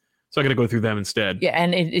 Right. So I got to go through them instead. Yeah.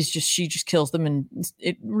 And she just kills them in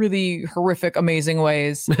really horrific, amazing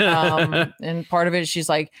ways. And part of it, she's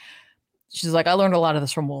like, I learned a lot of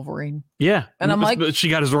this from Wolverine. Yeah. And I'm like, she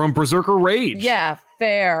got her own berserker rage. Yeah,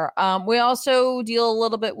 fair. We also deal a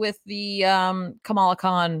little bit with the Kamala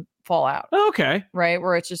Khan fallout. Oh, okay. Right.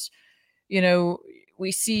 Where it's just,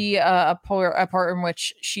 we see a part in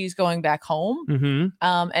which she's going back home,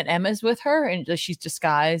 and Emma's with her, and she's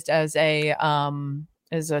disguised as a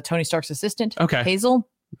Tony Stark's assistant, Hazel.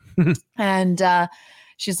 And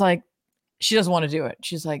she's like, she doesn't want to do it.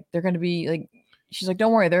 She's like, they're going to be like, she's like,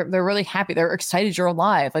 don't worry, they're really happy, they're excited you're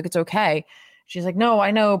alive, like it's okay. She's like, no, I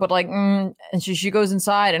know, but like, and she goes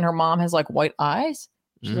inside, and her mom has like white eyes.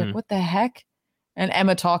 She's like, what the heck? And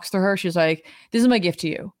Emma talks to her. She's like, this is my gift to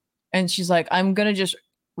you. And she's like, I'm going to just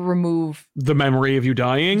remove the memory of you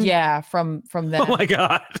dying. Yeah. From them. Oh my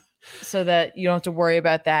God. So that you don't have to worry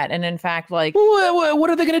about that. And in fact, like, what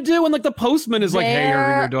are they going to do when like the postman is like, hey,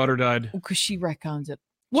 your daughter died? Because she retcons it.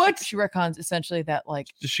 What? She retcons essentially that like,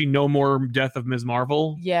 does she know more death of Ms.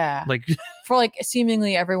 Marvel? Yeah. Like for like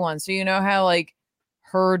seemingly everyone. So how like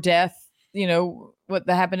her death, what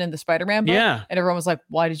that happened in the Spider-Man book? Yeah. And everyone was like,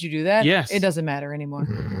 why did you do that? Yes. It doesn't matter anymore.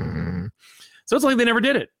 So it's like they never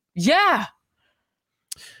did it. Yeah.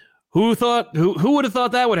 Who would have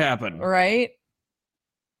thought that would happen? Right.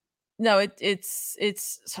 No, it's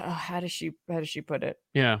how does she put it?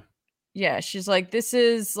 Yeah. Yeah. She's like, this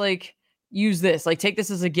is like, use this, like, take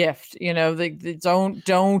this as a gift,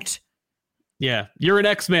 don't. Yeah. You're an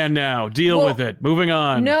X-Man now. Deal with it. Moving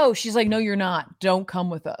on. No, she's like, no, you're not. Don't come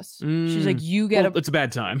with us. She's like, you get it's a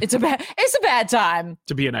bad time. It's a bad time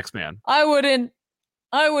to be an X-Man. I wouldn't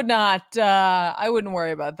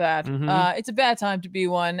worry about that. It's a bad time to be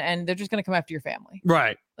one, and they're just going to come after your family.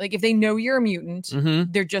 Right. Like, if they know you're a mutant,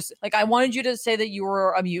 they're just like, I wanted you to say that you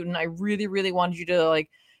were a mutant. I really, really wanted you to like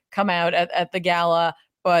come out at the gala,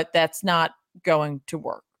 but that's not going to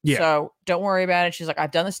work. Yeah. So don't worry about it. She's like,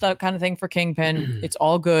 I've done this stuff kind of thing for Kingpin. It's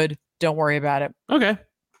all good. Don't worry about it. Okay.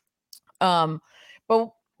 But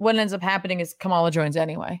what ends up happening is Kamala joins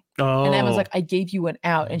anyway. Oh. And Emma's like, I gave you an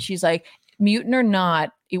out. And she's like, mutant or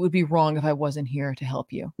not, it would be wrong if I wasn't here to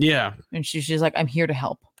help you. Yeah. And she's like, I'm here to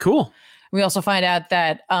help. Cool. We also find out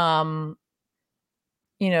that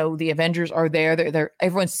the Avengers are there. They're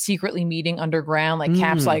everyone's secretly meeting underground. Like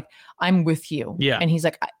Cap's like, I'm with you. Yeah. And he's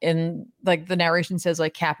like, and like the narration says,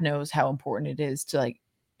 like Cap knows how important it is to like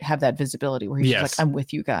have that visibility where he's just like, I'm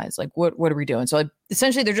with you guys. Like, what are we doing? So like,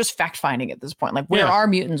 essentially they're just fact finding at this point. Like, where are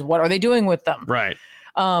mutants? What are they doing with them? Right.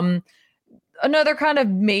 Another kind of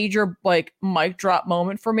major like mic drop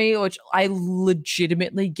moment for me, which I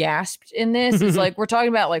legitimately gasped in this, is like, we're talking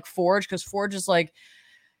about like Forge, because Forge is like,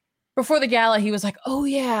 before the gala, he was like, "Oh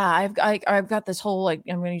yeah, I've got this whole like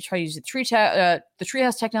I'm going to try to use the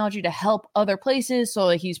treehouse technology to help other places." So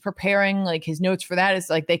like he's preparing like his notes for that. It's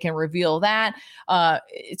like they can reveal that.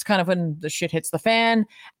 It's kind of when the shit hits the fan,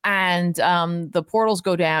 and the portals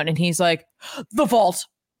go down, and he's like, "The vault."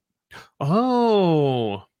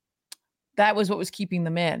 Oh, that was what was keeping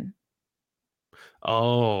them in.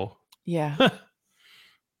 Oh, yeah.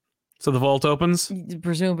 So the vault opens.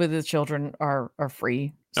 Presumably the children are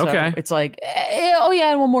free. So okay. It's like, oh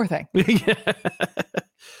yeah, and one more thing. Yeah.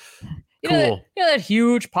 Cool. That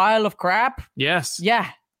huge pile of crap. Yes. Yeah.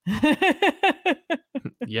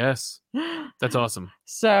 Yes. That's awesome.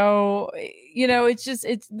 So,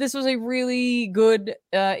 this was a really good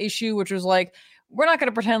issue, which was like, we're not going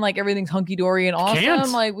to pretend like everything's hunky dory and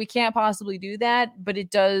awesome. Like we can't possibly do that, but it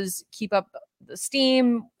does keep up the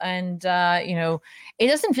steam, and it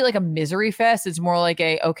doesn't feel like a misery fest. It's more like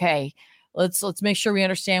okay, let's make sure we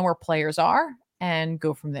understand where players are and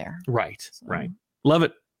go from there. Right. So, right. Love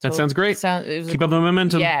it. That sounds great. Keep up the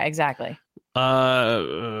momentum. Yeah, exactly.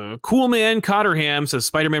 Cool Man Cotterham says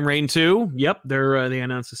Spider-Man Reign 2. Yep, they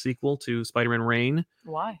announced a sequel to Spider-Man Reign.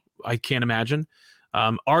 Why? I can't imagine.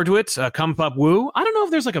 Arduit, Come Pop Woo. I don't know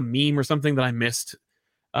if there's like a meme or something that I missed.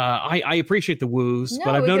 I appreciate the woos,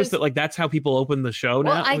 but I've noticed that like that's how people open the show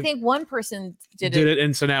now. Well, I think one person did it,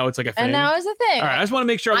 and so now it's like a thing. And now it's a thing. All right, I just want to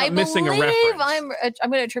make sure I'm not missing a reference. I'm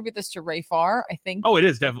going to attribute this to Ray Farr. I think. Oh, it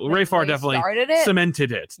is definitely Ray Farr. Definitely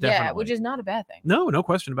cemented it. Definitely. Yeah, which is not a bad thing. No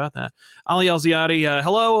question about that. Ali Alziadi,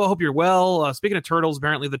 hello. I hope you're well. Speaking of turtles,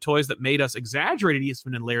 apparently the toys that made us exaggerated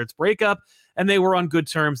Eastman and Laird's breakup, and they were on good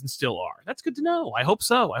terms and still are. That's good to know. I hope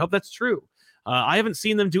so. I hope that's true. I haven't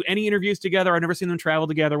seen them do any interviews together. I've never seen them travel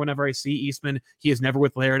together. Whenever I see Eastman, he is never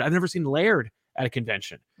with Laird. I've never seen Laird at a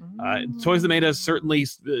convention. Toys That Made Us certainly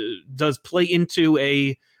does play into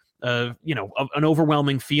an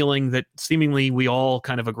overwhelming feeling that seemingly we all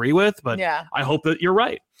kind of agree with. But yeah. I hope that you're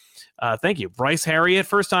right. Thank you. Bryce Harriet,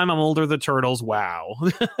 first time I'm older than Turtles. Wow.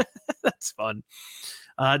 That's fun.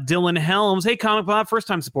 Dylan Helms, hey Comic Pop, first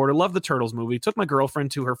time supporter, love the Turtles movie, took my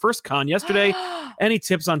girlfriend to her first con yesterday. Any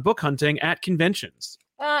tips on book hunting at conventions?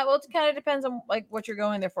 Well, it kind of depends on like what you're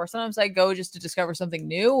going there for. Sometimes I go just to discover something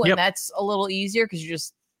new, and that's a little easier because you're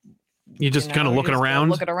just kind of looking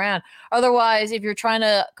around. Otherwise, if you're trying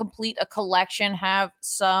to complete a collection, have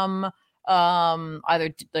some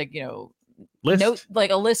either like list,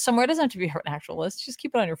 like a list somewhere. It doesn't have to be an actual list. Just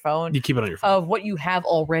keep it on your phone. You keep it on your phone of what you have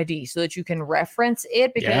already, so that you can reference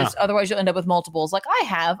it. Because otherwise, you'll end up with multiples. Like I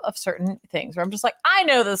have of certain things where I'm just like, I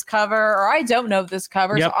know this cover, or I don't know this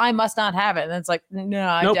cover, so I must not have it. And it's like, no,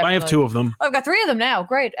 I have 2 of them. I've got 3 of them now.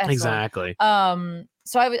 Great, excellent. Exactly.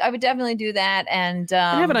 So I would definitely do that, and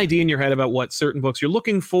have an idea in your head about what certain books you're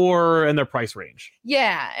looking for and their price range.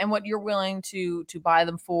 Yeah, and what you're willing to buy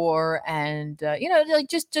them for, and like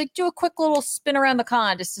just to do a quick little spin around the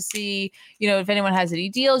con just to see if anyone has any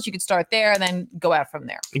deals. You could start there and then go out from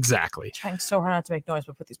there. Exactly. I'm trying so hard not to make noise,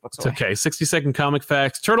 but put these books away. It's okay. 60-second comic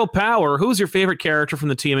facts. Turtle Power. Who's your favorite character from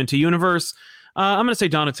the TMNT universe? I'm going to say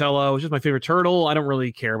Donatello. It's just my favorite turtle. I don't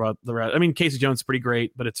really care about the rest. I mean, Casey Jones is pretty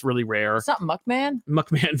great, but it's really rare. It's not Muckman?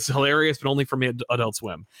 Muckman's hilarious, but only from Adult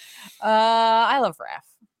Swim. I love Raph.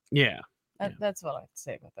 Yeah. That's what I have to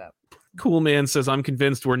say about that. Cool Man says, I'm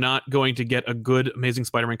convinced we're not going to get a good Amazing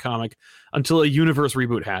Spider-Man comic until a universe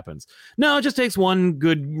reboot happens. No, it just takes one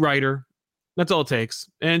good writer. That's all it takes.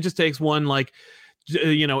 And it just takes one, like,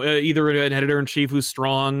 either an editor-in-chief who's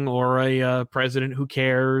strong, or a president who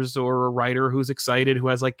cares, or a writer who's excited, who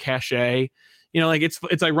has like cachet.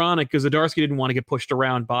 It's ironic because Zdarsky didn't want to get pushed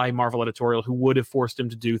around by Marvel editorial, who would have forced him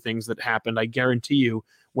to do things that happened. I guarantee you,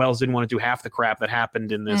 Wells didn't want to do half the crap that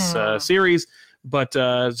happened in this series, but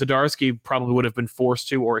Zdarsky probably would have been forced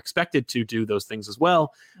to or expected to do those things as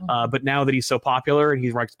well. But now that he's so popular and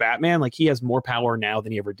he writes Batman, like he has more power now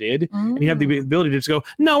than he ever did, and you have the ability to just go,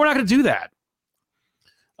 no, we're not going to do that.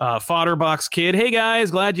 Fodderbox Kid, hey guys,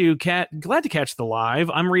 glad to catch the live.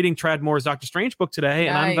 I'm reading Tradmore's Doctor Strange book today,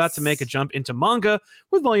 and I'm about to make a jump into manga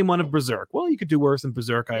with Volume 1 of Berserk. Well, you could do worse than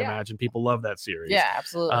Berserk, I imagine. People love that series. Yeah,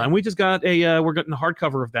 absolutely. And we just got we're getting a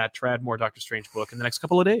hardcover of that Tradmore Doctor Strange book in the next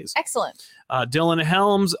couple of days. Excellent. Dylan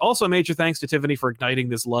Helms, also a major thanks to Tiffany for igniting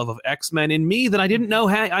this love of X-Men in me that I didn't know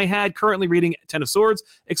I had. Currently reading Ten of Swords.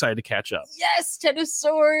 Excited to catch up. Yes, Ten of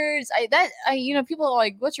Swords. People are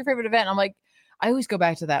like, what's your favorite event? I'm like, I always go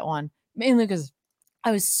back to that one, mainly because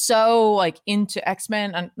I was so like into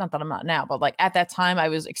X-Men, and not that I'm not now, but like at that time I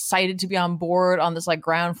was excited to be on board on this like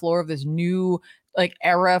ground floor of this new like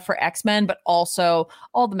era for X-Men, but also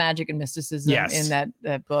all the magic and mysticism in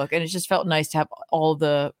that book. And it just felt nice to have all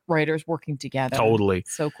the writers working together. Totally.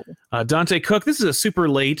 So cool. Dante Cook, this is a super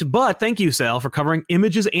late, but thank you, Sal, for covering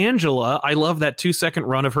Image's Angela. I love that 2-second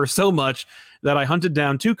run of her so much that I hunted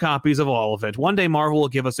down 2 copies of all of it. One day Marvel will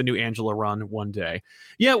give us a new Angela run one day.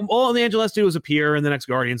 Yeah, all the Angela has to do is appear in the next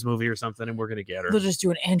Guardians movie or something, and we're going to get her. They'll just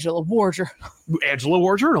do an Angela War Journal. Angela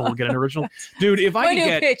War Journal. We'll get an original. Dude, if I could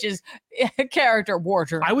get... pitch is character War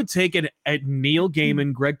Journal. I would take a Neil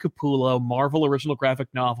Gaiman, Greg Capullo, Marvel original graphic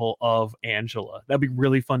novel of Angela. That'd be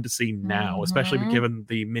really fun to see now, especially given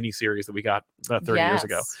the miniseries that we got 30 years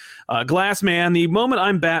ago. Glass Man, the moment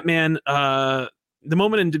I'm Batman... the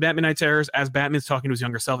moment in Batman Night Terrors as Batman's talking to his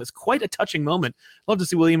younger self is quite a touching moment. Love to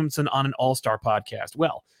see Williamson on an all-star podcast.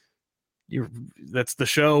 Well, that's the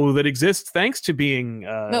show that exists thanks to being...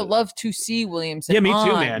 love to see Williamson. Yeah, me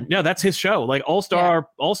too, man. No, that's his show. Like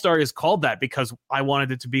All-Star is called that because I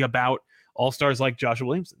wanted it to be about all-stars like Joshua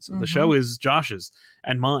Williamson. So the show is Josh's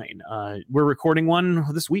and mine. We're recording one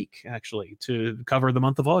this week, actually, to cover the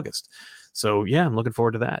month of August. So, yeah, I'm looking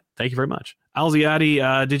forward to that. Thank you very much.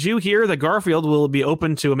 Alziati, did you hear that Garfield will be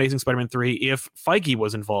open to Amazing Spider-Man 3 if Feige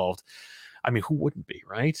was involved? I mean, who wouldn't be,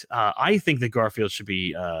 right? I think that Garfield should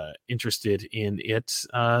be interested in it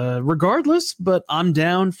regardless, but I'm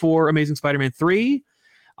down for Amazing Spider-Man 3.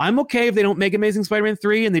 I'm okay if they don't make Amazing Spider-Man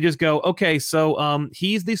 3 and they just go, okay, so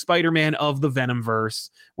he's the Spider-Man of the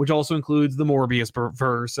Venom-verse, which also includes the Morbius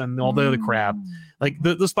verse and all the other crap. Like,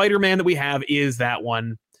 the Spider-Man that we have is that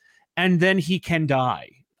one. And then he can die.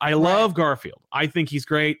 I love Garfield. I think he's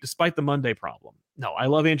great, despite the Monday problem. No, I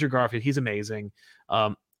love Andrew Garfield. He's amazing.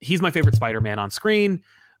 He's my favorite Spider-Man on screen,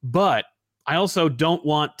 but I also don't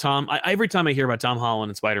want Tom. Every time I hear about Tom Holland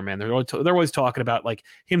and Spider-Man, they're always talking about like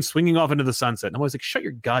him swinging off into the sunset. And I'm always like, shut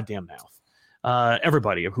your goddamn mouth.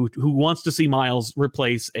 Everybody who wants to see Miles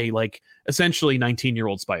replace a like essentially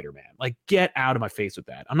 19-year-old Spider-Man, like get out of my face with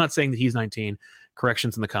that. I'm not saying that he's 19.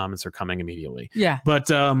 Corrections in the comments are coming immediately. Yeah, but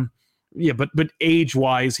but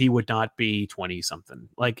age-wise, he would not be 20 something.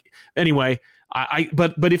 Like anyway.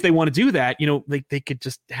 But if they want to do that, you know, they could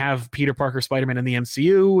just have Peter Parker Spider-Man in the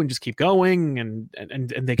MCU and just keep going, and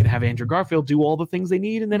they can have Andrew Garfield do all the things they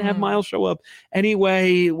need, and then have Miles show up.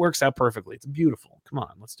 Anyway, it works out perfectly. It's beautiful. Come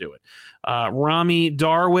on, let's do it. Rami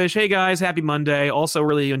Darwish, hey guys, happy Monday. Also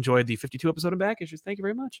really enjoyed the 52 episode of Back Issues. Thank you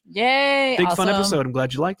very much. Yay, big fun episode. I'm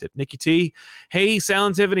glad you liked it. Nikki T, hey Sal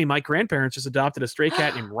and Tiffany, my grandparents just adopted a stray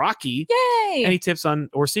cat named Rocky. Yay! Any tips on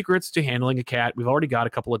or secrets to handling a cat? We've already got a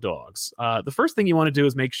couple of dogs. The first thing you want to do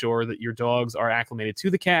is make sure that your dogs are acclimated to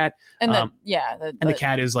the cat, and the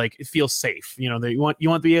cat is like, it feels safe. You know, you want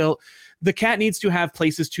the cat needs to have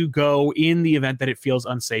places to go in the event that it feels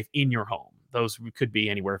unsafe in your home. Those could be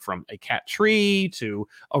anywhere from a cat tree to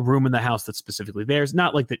a room in the house that's specifically theirs.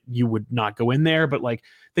 Not like that you would not go in there, but like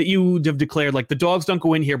that you have declared like the dogs don't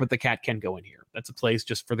go in here, but the cat can go in here. That's a place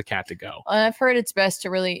just for the cat to go. I've heard it's best to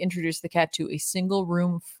really introduce the cat to a single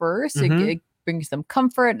room first. It brings them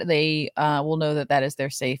comfort. They will know that is their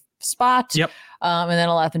safe spot. Yep. And then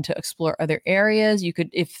allow them to explore other areas. You could,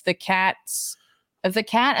 if the cat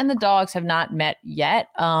and the dogs have not met yet,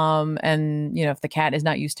 and you know, if the cat is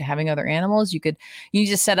not used to having other animals, you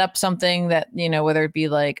just set up something that, you know, whether it be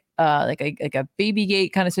like a baby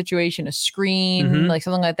gate kind of situation, a screen, like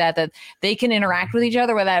something like that they can interact with each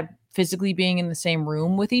other without physically being in the same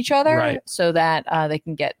room with each other, so that they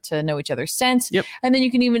can get to know each other's scents. Yep. And then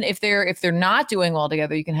you can even, if they're not doing well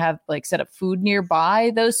together, you can have like set up food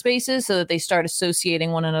nearby those spaces so that they start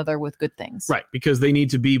associating one another with good things. Right, because they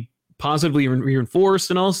need to be positively reinforced,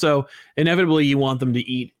 and also inevitably you want them to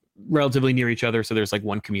eat relatively near each other, so there's like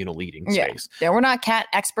one communal eating space. Yeah, we're not cat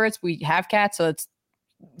experts. We have cats, so that's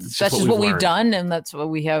just what we've done, and that's what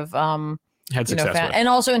we have had success with. And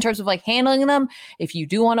also in terms of like handling them, if you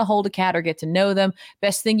do want to hold a cat or get to know them,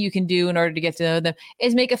 best thing you can do in order to get to know them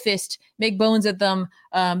is make a fist, make bones at them,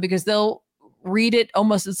 because they'll read it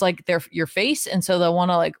almost as like your face, and so they'll want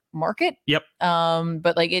to like mark it. Yep.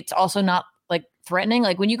 But like it's also not like threatening.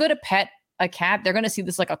 Like when you go to pet a cat, they're going to see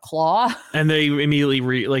this like a claw, and they immediately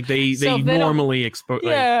they normally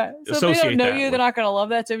associate if they don't know you, with. they're not going to love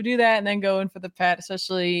that. So do that and then go in for the pet,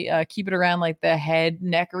 especially keep it around like the head,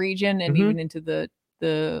 neck region, and even into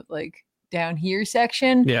the like down here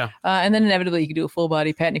section. And then inevitably you can do a full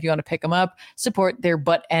body pet, and if you want to pick them up, support their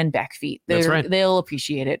butt and back feet. That's right. They'll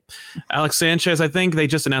appreciate it. Alex Sanchez, I think they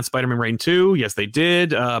just announced Spider-Man Reign 2. Yes, they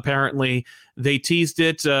did. Apparently they teased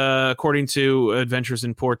it, according to Adventures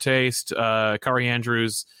in Poor Taste. Kari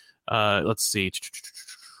Andrews, let's see.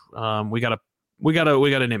 We got We got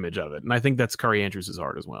an image of it, and I think that's Kari Andrews'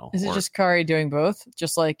 art as well. Is it just Kari doing both,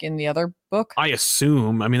 just like in the other book? I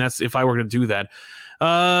assume. I mean, that's if I were going to do that.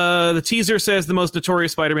 The teaser says the most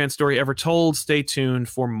notorious Spider-Man story ever told. Stay tuned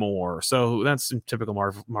for more. So that's in typical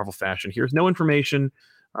Marvel fashion. Here's no information,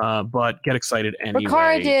 but get excited anyway. But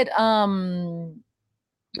Kari did Amazing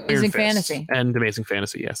Fantasy. And Amazing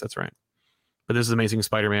Fantasy, yes, that's right. But this is Amazing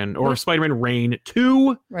Spider-Man or Spider-Man Reign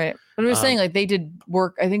 2. Right. But I was saying, like, they did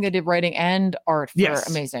work. I think they did writing and art for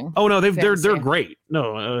Amazing. Oh, no, they're great.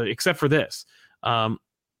 No, except for this. I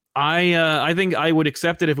think I would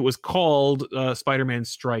accept it if it was called Spider-Man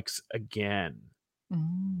Strikes Again.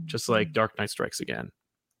 Just like Dark Knight Strikes Again.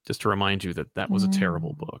 Just to remind you that was a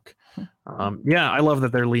terrible book. I love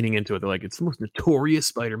that they're leaning into it. They're like, it's the most notorious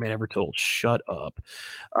Spider-Man ever told. Shut up.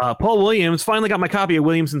 Paul Williams finally got my copy of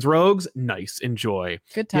Williamson's Rogues. Nice. Enjoy.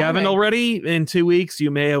 Good time. You haven't already? In 2 weeks, you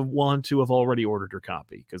may want to have already ordered your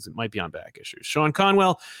copy because it might be on back issues. Sean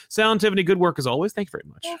Conwell, Sound Tiffany, good work as always. Thank you very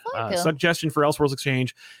much. Thank you. Suggestion for Elseworlds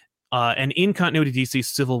Exchange. An in-continuity DC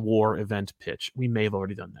Civil War event pitch. We may have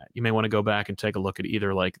already done that. You may want to go back and take a look at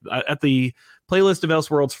either like at the playlist of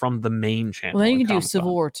Elseworlds from the main channel. Well, then you can do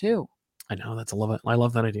Civil War 2. I know, I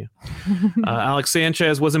love that idea. Alex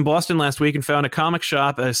Sanchez was in Boston last week and found a comic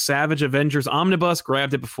shop, a Savage Avengers omnibus,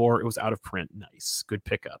 grabbed it before it was out of print. Nice. Good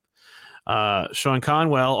pickup. Sean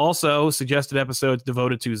Conwell also suggested episodes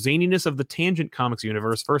devoted to zaniness of the Tangent Comics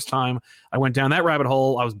universe. First time I went down that rabbit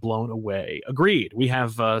hole, I was blown away. Agreed. We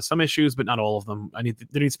have some issues, but not all of them.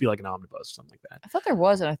 There needs to be like an omnibus, something like that. I thought there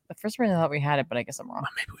was, and the first reason I thought we had it, but I guess I'm wrong.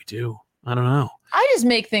 Maybe we do. I don't know. I just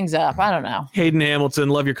make things up. I don't know. Hayden Hamilton,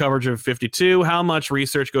 love your coverage of 52. How much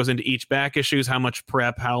research goes into each back issues? How much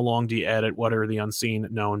prep? How long do you edit? What are the unseen,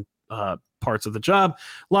 known parts of the job?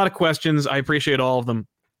 A lot of questions. I appreciate all of them.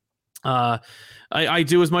 I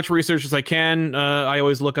do as much research as I can. I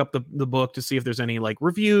always look up the book to see if there's any like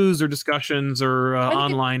reviews or discussions or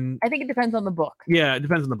online. I think it depends on the book. Yeah, it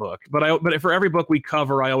depends on the book. But for every book we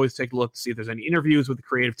cover, I always take a look to see if there's any interviews with the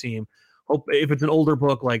creative team. If it's an older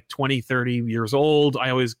book, like 20, 30 years old,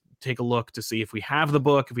 I always take a look to see if we have the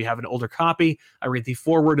book. If we have an older copy, I read the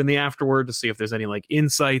foreword and the afterword to see if there's any like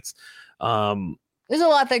insights. There's a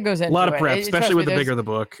lot that goes into it. A lot of prep, especially with the bigger the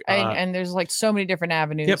book. And there's like so many different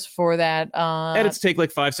avenues for that. Edits take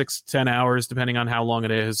like 5, 6, 10 hours, depending on how long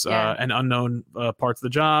it is, and unknown parts of the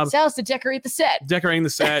job. Sal's to decorate the set. Decorating the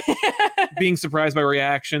set, being surprised by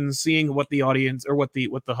reactions, seeing what the audience or what the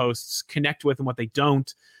hosts connect with and what they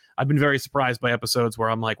don't. I've been very surprised by episodes where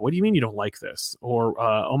I'm like, what do you mean you don't like this? Or,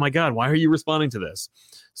 oh my God, why are you responding to this?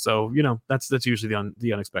 So, that's usually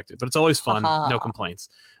the unexpected, but it's always fun. No complaints.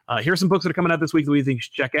 Here's some books that are coming out this week that we think you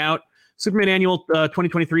should check out. Superman Annual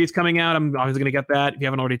 2023 is coming out. I'm obviously going to get that. If you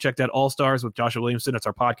haven't already checked out All Stars with Joshua Williamson, it's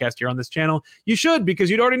our podcast here on this channel. You should,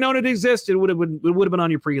 because you'd already known it existed. It would have been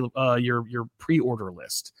on your pre-order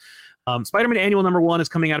list. Spider-Man Annual #1 is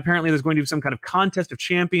coming out. Apparently, there's going to be some kind of contest of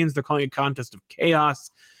champions. They're calling it Contest of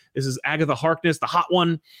Chaos. This is Agatha Harkness, the hot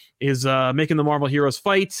one, is making the Marvel heroes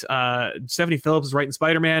fight. Stephanie Phillips is writing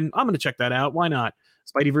Spider-Man. I'm going to check that out. Why not?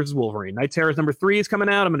 Spidey versus Wolverine. Night Terrors #3 is coming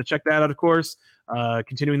out. I'm going to check that out, of course.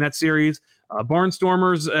 Continuing that series.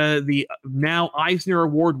 Barnstormers, the now Eisner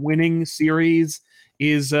Award-winning series,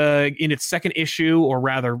 is in its second issue, or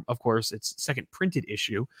rather, of course, its second printed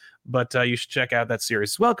issue. But you should check out that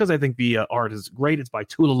series as well, because I think the art is great. It's by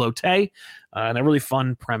Tula Lotte, and a really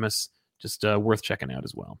fun premise. Just worth checking out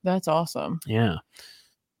as well. That's awesome. Yeah.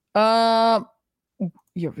 I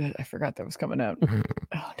forgot that was coming out. Oh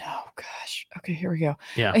no, gosh. Okay, here we go.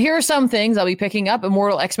 Yeah. Here are some things I'll be picking up.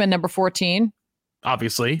 Immortal X-Men #14.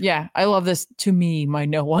 Obviously. Yeah, I love this. To me, my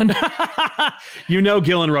no one.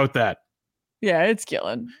 Gillen wrote that. Yeah, it's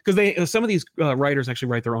Gillen. Because some of these writers actually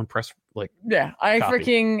write their own press Yeah,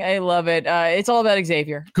 I love it. It's all about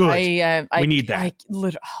Xavier. Good. We need that.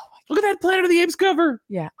 Look at that Planet of the Apes cover.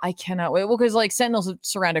 Yeah, I cannot wait. Well, because Sentinels have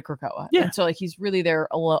surrounded Krakoa. Yeah. And so he's really there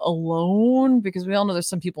alone, because we all know there's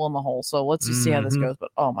some people in the hole. So let's just see how this goes.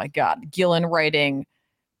 But oh my God, Gillen writing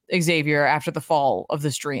Xavier after the fall of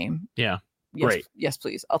this dream. Yeah. Yes, Great. Yes,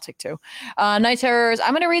 please. I'll take 2. Night Terrors.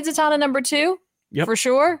 I'm going to read Zatanna #2. Yep. For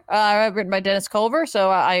sure. Written by Dennis Culver.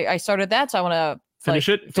 So I started that. So I want to finish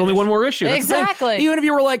it. It's only one more issue. That's exactly. Even if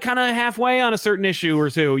you were kind of halfway on a certain issue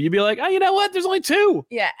or two, you'd be like, oh, you know what? There's only 2.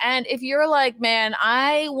 Yeah. And if you're like, man,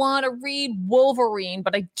 I want to read Wolverine,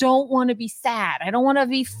 but I don't want to be sad. I don't want to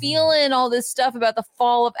be feeling all this stuff about the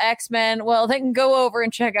fall of X-Men. Well, they can go over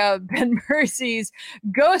and check out Ben Mercy's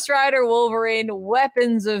Ghost Rider Wolverine,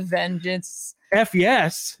 Weapons of Vengeance. F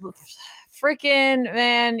yes. freaking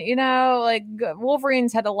man, like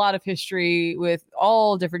Wolverine's had a lot of history with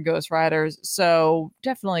all different Ghost Riders, so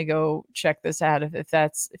definitely go check this out if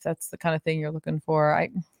that's the kind of thing you're looking for.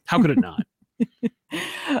 How could it not?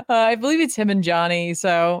 I believe it's him and Johnny,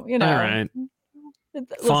 so all right.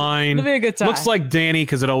 Fine. It'll be a good time. Looks like Danny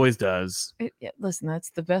because it always does. Listen,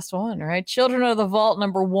 that's the best one, right? Children of the Vault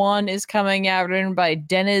 #1 is coming out, written by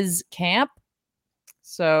Dennis Camp.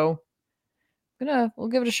 So we'll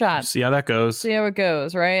give it a shot. See how that goes. See how it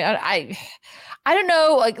goes, right? I don't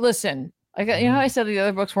know. Like, listen, how I said the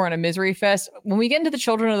other books weren't a misery fest. When we get into the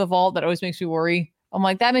Children of the Vault, that always makes me worry. I'm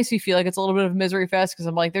like, that makes me feel like it's a little bit of a misery fest because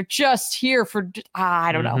I'm like, they're just here for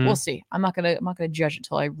I don't know. We'll see. I'm not gonna judge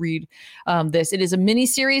until I read this. It is a mini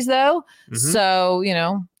series though, so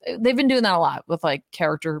they've been doing that a lot with like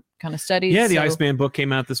character kind of studies. Yeah, the Iceman book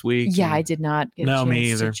came out this week. Yeah, I did not get a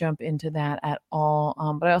chance to jump into that at all.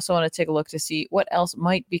 But I also want to take a look to see what else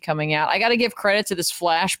might be coming out. I got to give credit to this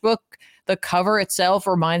Flash book. The cover itself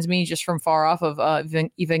reminds me just from far off of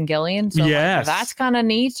Evangelion. So yes, that's kind of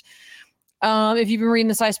neat. If you've been reading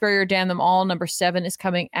the Size Barrier, Damn Them All, #7 is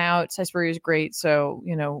coming out. Size Barrier is great, so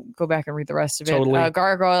go back and read the rest of it. Totally.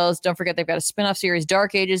 Gargoyles, don't forget they've got a spin-off series,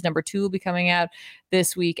 Dark Ages, #2 will be coming out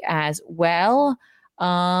this week as well.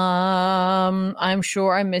 I'm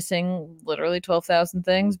sure I'm missing literally 12,000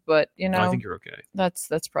 things, but I think you're okay. That's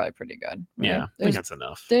probably pretty good. Right? Yeah, I think that's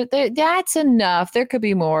enough. That's enough. There could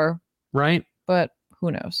be more, right? But who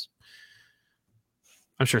knows?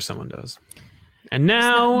 I'm sure someone does. And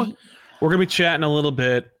now we're going to be chatting a little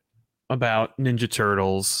bit about Ninja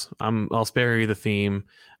Turtles. I'll spare you the theme.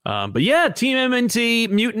 But yeah, Team MNT,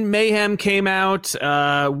 Mutant Mayhem came out.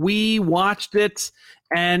 We watched it.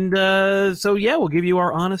 And so, yeah, we'll give you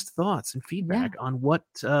our honest thoughts and feedback on what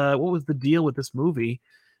was the deal with this movie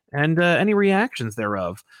and any reactions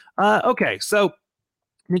thereof. Okay, so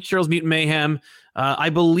Ninja Turtles Mutant Mayhem.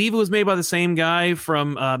 I believe it was made by the same guy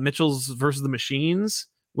from Mitchell's versus the Machines,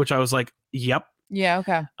 which I was like, yep. Yeah,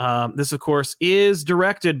 okay. This, of course, is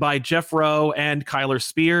directed by Jeff Rowe and Kyler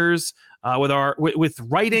Spears, with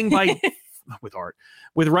writing by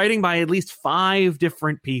with writing by at least 5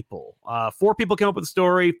 different people. 4 people came up with the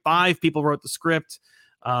story, 5 people wrote the script.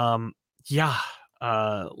 A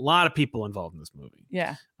lot of people involved in this movie.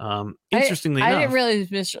 Yeah. Interestingly enough, I didn't realize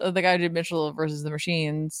the guy who did Mitchell versus the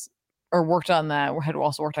Machines or worked on that, or had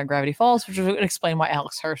also worked on Gravity Falls, which would explain why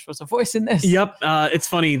Alex Hirsch was a voice in this. Yep. It's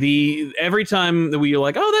funny. Every time that we're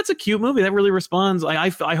like, oh, that's a cute movie, that really responds.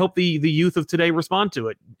 I hope the youth of today respond to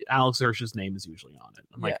it. Alex Hirsch's name is usually on it.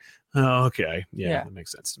 I'm like, oh, okay. Yeah, that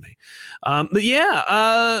makes sense to me.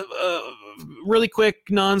 Really quick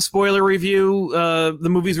non-spoiler review. The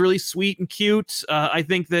movie's really sweet and cute. I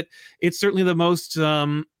think that it's certainly the most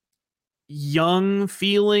young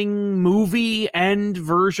feeling movie and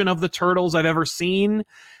version of the Turtles I've ever seen,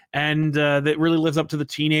 and that really lives up to the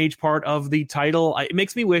teenage part of the title. It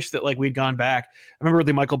makes me wish that we'd gone back. I remember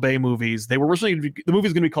the Michael Bay movies, they were originally the movie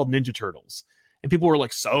was going to be called Ninja Turtles, and people were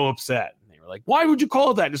so upset. Like, why would you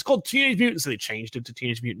call it that? It's called Teenage Mutant. So they changed it to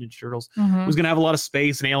Teenage Mutant Ninja Turtles. It was going to have a lot of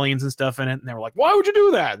space and aliens and stuff in it. And they were like, why would you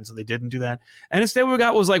do that? And so they didn't do that. And instead what we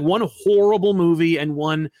got was one horrible movie and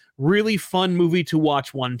one really fun movie to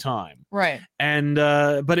watch one time. Right. And,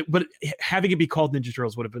 but having it be called Ninja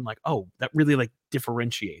Turtles would have been oh, that really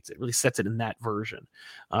differentiates it, really sets it in that version.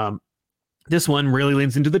 This one really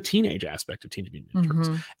leans into the teenage aspect of Teenage Mutant Ninja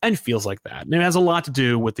Turtles and feels like that. And it has a lot to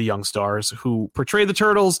do with the young stars who portray the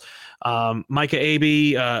Turtles. Micah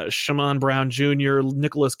Abey, Shaman Brown Jr.,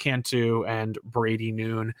 Nicholas Cantu, and Brady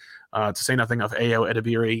Noon. To say nothing of Ayo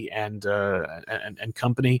Edebiri and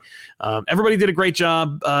company. Everybody did a great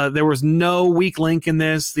job. There was no weak link in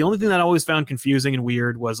this. The only thing that I always found confusing and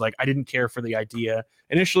weird was I didn't care for the idea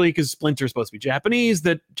initially because Splinter's supposed to be Japanese,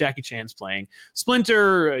 that Jackie Chan's playing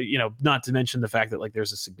Splinter, not to mention the fact that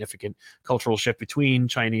there's a significant cultural shift between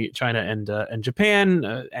China and Japan,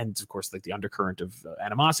 and of course the undercurrent of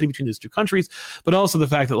animosity between those two countries, but also the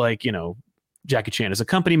fact that Jackie Chan is a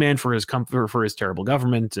company man for his terrible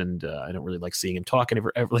government, and I don't really like seeing him talking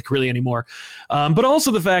ever really anymore. But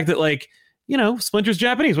also the fact that Splinter's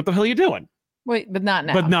Japanese. What the hell are you doing? Wait, but not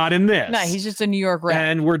now. But not in this. No, he's just a New York rat.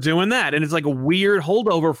 And we're doing that, and it's a weird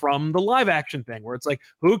holdover from the live action thing, where it's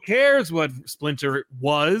who cares what Splinter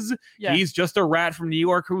was? Yeah. He's just a rat from New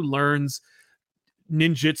York who learns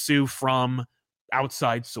ninjutsu from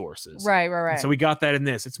outside sources. Right. And so we got that in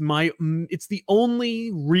this. It's the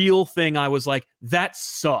only real thing I was that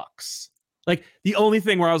sucks. The only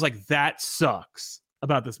thing where I was that sucks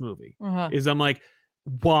about this movie is I'm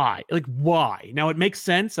why? Why? Now it makes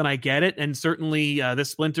sense and I get it. And certainly this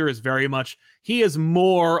Splinter is very much, he is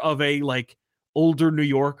more of a older New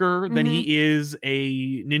Yorker than he is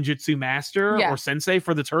a ninjutsu master or sensei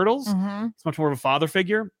for the turtles. It's much more of a father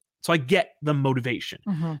figure. So I get the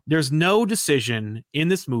motivation. There's no decision in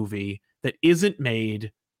this movie that isn't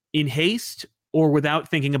made in haste or without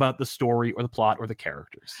thinking about the story or the plot or the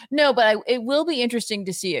characters. No, but it will be interesting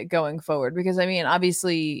to see it going forward, because I mean,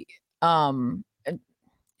 obviously,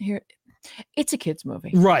 here it's a kids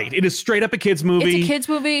movie, right? It is straight up a kids movie. It's a kids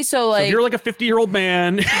movie, so like, so if you're like a 50-year-old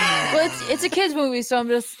man. Well, it's a kids movie, so I'm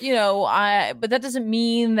just, but that doesn't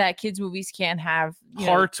mean that kids movies can't have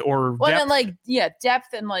heart or depth. And like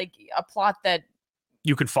depth and like a plot that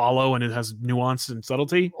you can follow and it has nuance and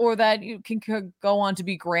subtlety, or that you can go on to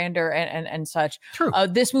be grander and such. True.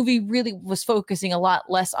 This movie really was focusing a lot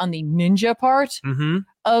less on the ninja part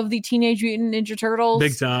of the Teenage Mutant Ninja Turtles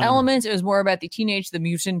big time elements. It was more about the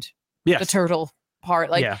mutant, the turtle part.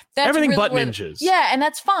 Like that's everything really but ninjas. Yeah, and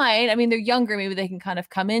that's fine. I mean, they're younger, maybe they can kind of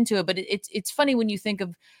come into it, but it's funny when you think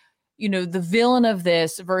of the villain of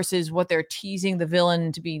this versus what they're teasing the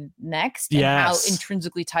villain to be next, and how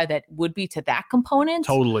intrinsically tied that would be to that component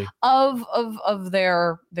of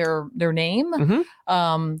their name,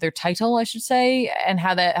 their title, I should say, and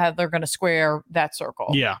how they're going to square that circle.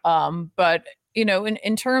 Yeah. But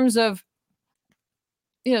in terms of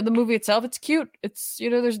the movie itself, it's cute. It's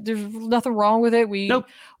there's nothing wrong with it.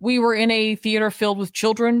 We were in a theater filled with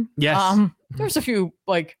children. Yes. There's a few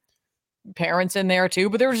like parents in there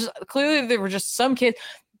too, but there were just some kids.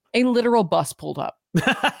 A literal bus pulled up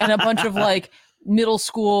and a bunch of like middle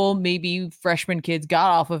school, maybe freshman kids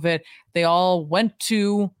got off of it. They all went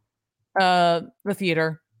to the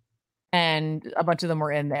theater, and a bunch of them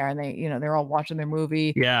were in there, and they're all watching their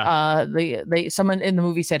movie. Someone in the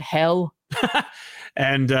movie said hell.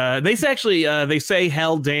 And they say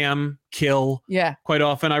hell, damn, kill quite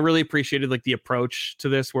often. I really appreciated like the approach to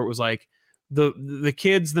this, where it was like the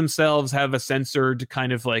kids themselves have a censored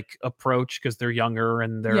kind of like approach because they're younger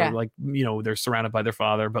and they're like, they're surrounded by their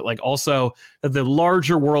father, but like also the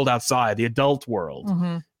larger world outside, the adult world,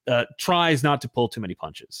 tries not to pull too many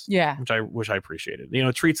punches. Yeah. Which I appreciated.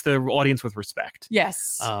 Treats the audience with respect.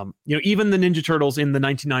 Yes. Even the Ninja Turtles in the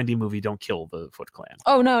 1990 movie don't kill the Foot Clan.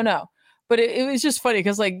 Oh, no. But it was just funny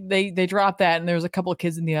because like they dropped that, and there was a couple of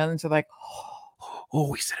kids in the audience who were like, oh,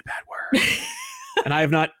 we said a bad word. And I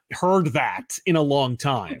have not heard that in a long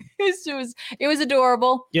time. It was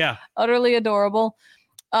adorable. Yeah. Utterly adorable.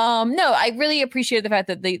 No, I really appreciated the fact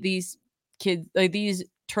that these kids, like these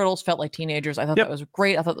turtles, felt like teenagers. I thought that was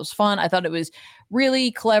great. I thought it was fun. I thought it was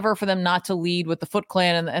really clever for them not to lead with the Foot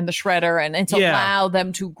Clan and the Shredder, and to allow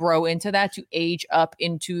them to grow into that, to age up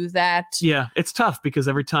into that. Yeah, it's tough because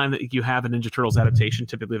every time that you have a Ninja Turtles adaptation,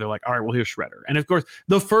 typically they're like, all right, well, here's Shredder. And of course,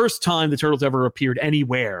 the first time the Turtles ever appeared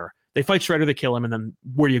anywhere, they fight Shredder, they kill him, and then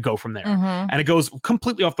where do you go from there? And it goes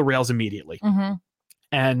completely off the rails immediately.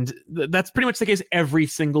 And that's pretty much the case every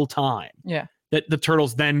single time. Yeah. That the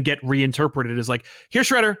Turtles then get reinterpreted as like, here's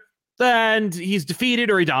Shredder, and he's defeated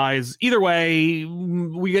or he dies. Either way,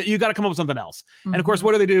 you got to come up with something else. And of course,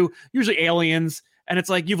 what do? Usually aliens. And it's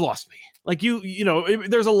like, you've lost me. Like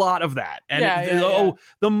there's a lot of that. And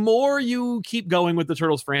the more you keep going with the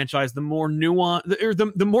Turtles franchise, the more nuance,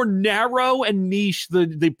 the more narrow and niche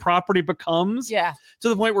the property becomes. Yeah. To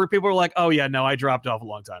the point where people are like, oh yeah, no, I dropped off a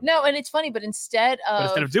long time. No, and it's funny, but instead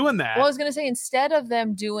of doing that, well, I was gonna say, instead of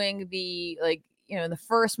them doing the in the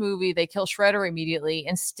first movie, they kill Shredder immediately.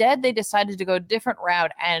 Instead, they decided to go a different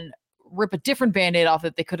route and rip a different Band-Aid off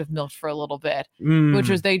that they could have milked for a little bit, which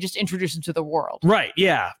was they just introduced him to the world. Right.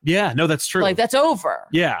 Yeah. Yeah. No, that's true. Like, that's over.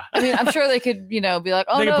 Yeah. I mean, I'm sure they could, be like,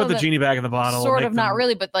 oh, they no, could put the genie back in the bottle. Sort of, not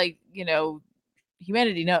really, but like,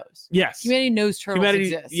 humanity knows. Yes. Humanity knows turtles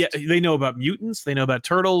exist. Yeah. They know about mutants. They know about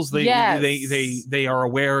turtles. They are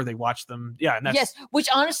aware. They watch them. Yeah. And that's, which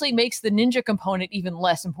honestly makes the ninja component even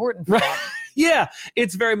less important for them. Yeah.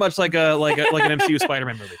 It's very much like an MCU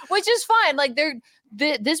Spider-Man movie. Which is fine. Like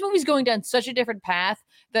this movie's going down such a different path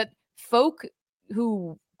that folk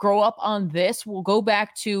who grow up on this will go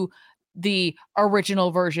back to the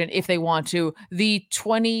original version if they want to. The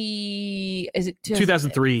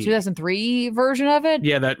 2003 version of it.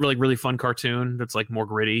 Yeah, that really fun cartoon that's like more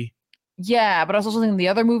gritty. Yeah, but I was also thinking the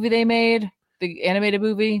other movie they made, the animated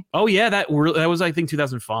movie. Oh yeah, that was I think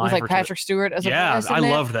 2005. With like Patrick Stewart as I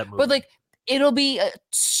loved that movie. But like it'll be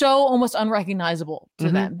so almost unrecognizable to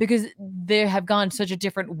them because they have gone such a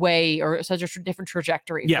different way or such a different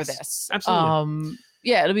trajectory for this. Absolutely.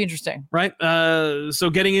 Yeah, it'll be interesting. Right. So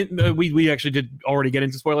getting in, we actually did already get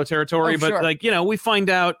into spoiler territory, but sure. We find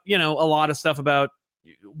out, a lot of stuff about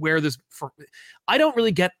where I don't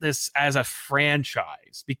really get this as a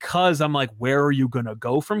franchise because I'm like, where are you going to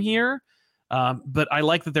go from here? But I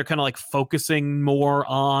like that they're kind of like focusing more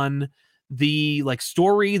on the like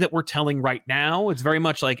story that we're telling right now. It's very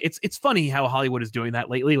much like it's funny how Hollywood is doing that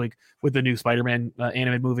lately, like with the new Spider-Man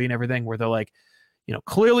animated movie and everything, where they're like,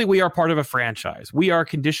 clearly we are part of a franchise. We are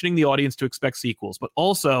conditioning the audience to expect sequels, but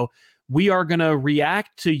also we are going to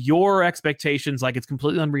react to your expectations like it's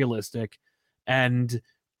completely unrealistic and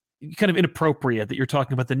kind of inappropriate that you're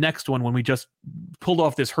talking about the next one when we just pulled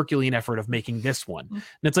off this Herculean effort of making this one. And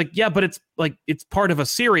it's like, yeah, but it's part of a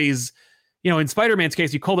series. In Spider-Man's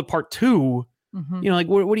case, you called it part 2. Like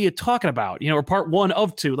what are you talking about? Or part 1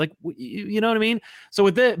 of 2. Like, you know what I mean? So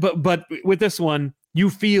with this, but with this one, you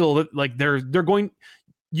feel that like they're going.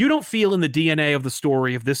 You don't feel in the DNA of the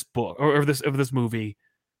story of this book or of this movie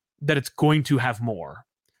that it's going to have more.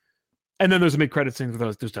 And then there's a mid-credit scene.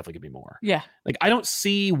 There's definitely gonna be more. Yeah. Like I don't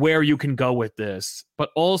see where you can go with this,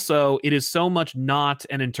 but also it is so much not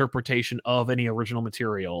an interpretation of any original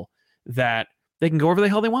material that they can go wherever the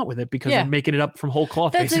hell they want with it because they're making it up from whole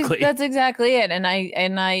cloth, basically. That's exactly it, and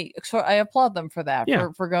I applaud them for that.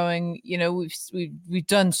 For going, we've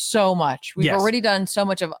done so much. We've already done so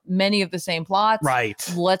much of many of the same plots. Right.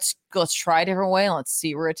 Let's try a different way and let's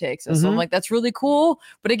see where it takes us. So I'm like, that's really cool.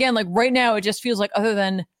 But again, like right now, it just feels like other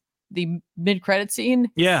than the mid-credit scene,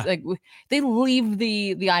 like they leave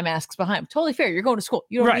the eye masks behind. Totally fair. You're going to school.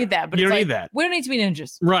 You don't need that. But you don't need that. We don't need to be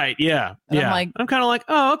ninjas. Right. Yeah. And I'm kind of like,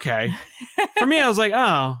 oh, okay. For me, I was like,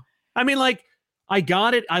 oh, I mean, like, I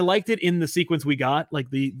got it. I liked it in the sequence we got, like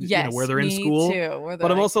where they're in school. Too, but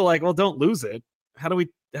I'm also like, well, don't lose it. How do we,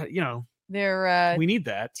 they're we need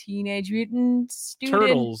that. Teenage Mutant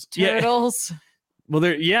Turtles. Yeah. Well,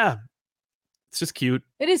 it's just cute.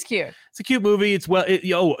 It is cute. It's a cute movie. It's I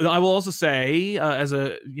will also say, as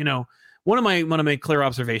a one of my clear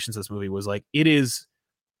observations of this movie was like it is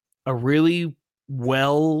a really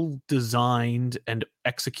well designed and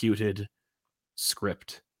executed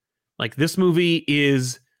script. Like this movie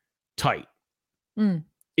is tight.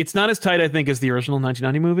 It's not as tight, I think, as the original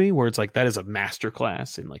 1990 movie, where it's like that is a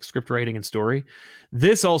masterclass in like script writing and story.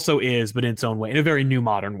 This also is, but in its own way, in a very new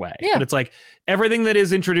modern way. Yeah. But it's like everything that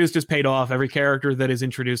is introduced is paid off. Every character that is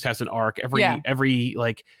introduced has an arc. Every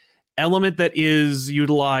like element that is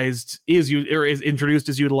utilized is introduced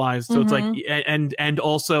is utilized. So it's like and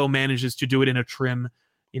also manages to do it in a trim,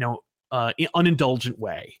 unindulgent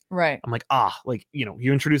way. Right. I'm like,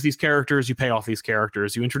 you introduce these characters, you pay off these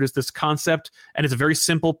characters, you introduce this concept, and it's a very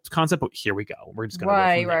simple concept, but here we go. We're just gonna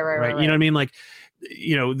right. You know what I mean? Like,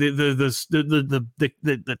 the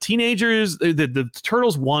teenagers, the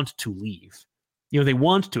turtles want to leave. They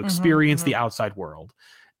want to experience the outside world.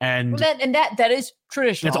 And that is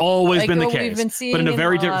traditional. It's always been the case, but in a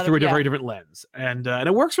very through a very different lens, and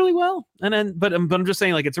it works really well. But I'm just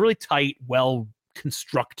saying, like, it's a really tight, well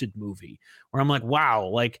constructed movie where I'm like, wow,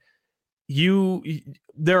 like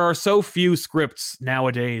there are so few scripts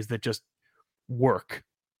nowadays that just work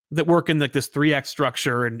in like this 3-act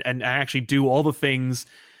structure and actually do all the things,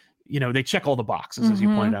 they check all the boxes as you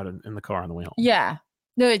pointed out in the car on the way home. Yeah,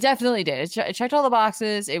 no, it definitely did. It checked all the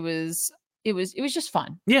boxes. It was just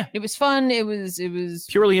fun. Yeah, it was fun. It was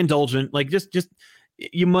purely indulgent. Like just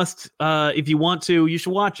you must, if you want to, you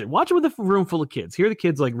should watch it. Watch it with a room full of kids. Hear the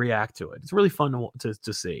kids like react to it. It's really fun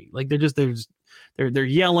to see. Like they're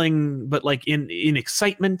yelling, but like in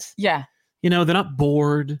excitement. Yeah, they're not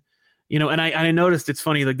bored. And I noticed it's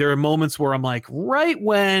funny. Like there are moments where I'm like, right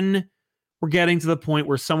when we're getting to the point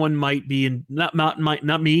where someone might be in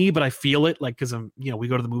not me, but I feel it. Like because I'm we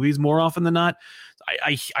go to the movies more often than not.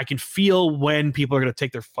 I can feel when people are going to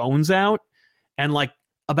take their phones out, and like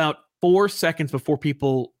about 4 seconds before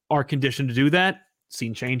people are conditioned to do that,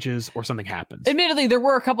 scene changes or something happens. Admittedly, there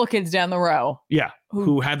were a couple of kids down the row. Yeah,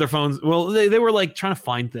 who had their phones. Well, they were like trying to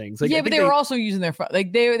find things. Like, yeah, but they were also using their phone.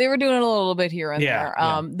 Like they were doing it a little bit here and there.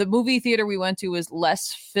 The movie theater we went to was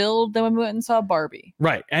less filled than when we went and saw Barbie.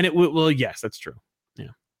 Right, and yes, that's true. Yeah,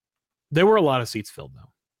 there were a lot of seats filled though.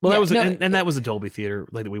 Well, that was a Dolby theater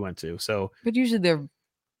like that we went to. So, but usually they're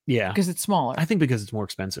because it's smaller. I think because it's more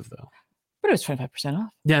expensive though. But it was 25% off.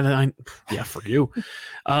 Yeah, for you.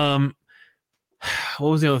 What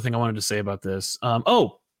was the other thing I wanted to say about this?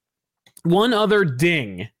 One other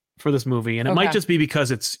ding for this movie, and it might just be because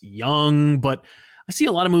it's young, but I see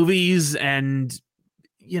a lot of movies, and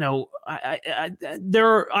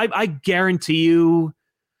I guarantee you,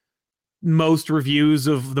 most reviews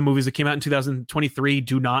of the movies that came out in 2023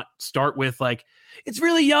 do not start with like it's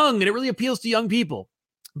really young and it really appeals to young people,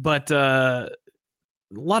 but a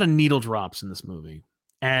lot of needle drops in this movie,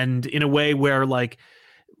 and in a way where like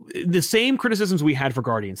the same criticisms we had for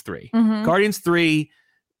Guardians 3. Guardians 3,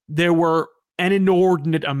 there were an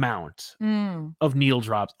inordinate amount of needle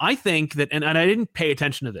drops. I think that, and I didn't pay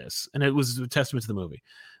attention to this, and it was a testament to the movie,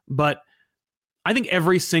 but I think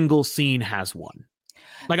every single scene has one.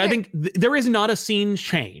 Like, I think there is not a scene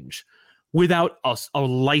change without a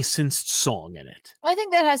licensed song in it. I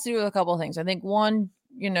think that has to do with a couple of things. I think one,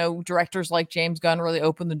 directors like James Gunn really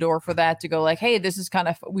opened the door for that to go like, hey, this is kind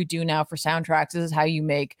of what we do now for soundtracks. This is how you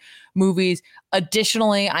make movies.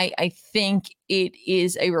 Additionally, I think it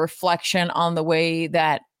is a reflection on the way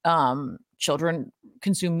that children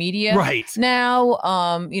consume media right now.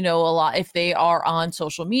 A lot, if they are on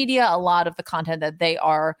social media, a lot of the content that they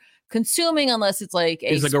are consuming, unless it's like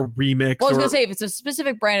a remix. Well, I was gonna say, if it's a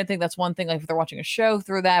specific brand, I think that's one thing. Like if they're watching a show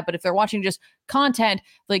through that, but if they're watching just content,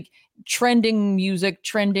 like trending music,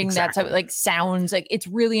 that type of like sounds, like it's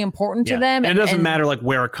really important to them. And it doesn't matter like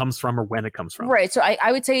where it comes from or when it comes from. Right. So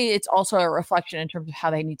I would say it's also a reflection in terms of how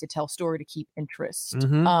they need to tell story to keep interest.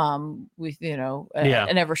 With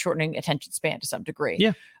an ever shortening attention span to some degree.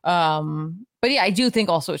 Yeah. But yeah, I do think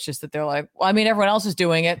also it's just that they're like, well, I mean, everyone else is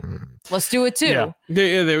doing it. Let's do it too. Yeah.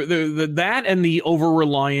 That and the over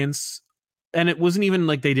reliance, and it wasn't even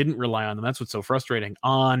like they didn't rely on them. That's what's so frustrating.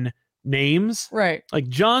 On names, right? Like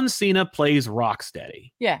John Cena plays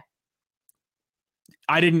Rocksteady. Yeah.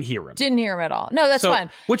 I didn't hear him. Didn't hear him at all. No, that's fine.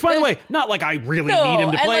 Which, by the way, not like I really need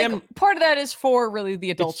him to play him. Part of that is for really the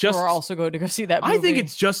adults who are also going to go see that movie. I think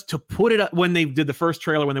it's just to put it up when they did the first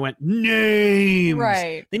trailer, when they went, names.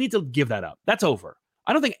 Right. They need to give that up. That's over.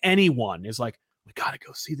 I don't think anyone is like, we gotta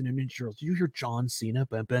go see the new Ninja Turtles. Did you hear John Cena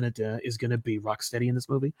is going to be Rocksteady in this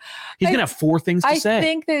movie? He's going to have 4 things to say. I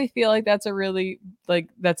think they feel like that's a really,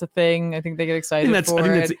 that's a thing. I think they get excited I think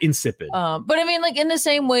that's insipid. But I mean, like in the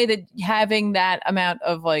same way that having that amount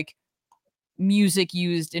of like music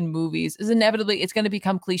used in movies is inevitably, it's going to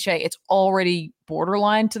become cliche. It's already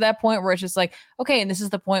borderline to that point where it's just like, okay, and this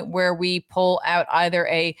is the point where we pull out either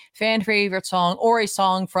a fan favorite song or a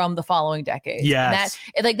song from the following decade. Yes.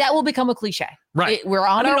 And that will become a cliche. Right. We're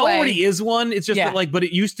on our way. It already is one. It's just that like, but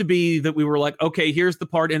it used to be that we were like, okay, here's the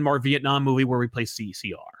part in our Vietnam movie where we play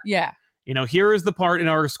CCR. Yeah. Here is the part in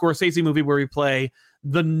our Scorsese movie where we play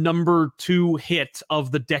the number 2 hit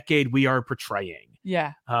of the decade we are portraying.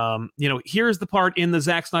 Yeah. Here's the part in the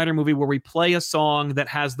Zack Snyder movie where we play a song that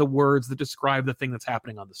has the words that describe the thing that's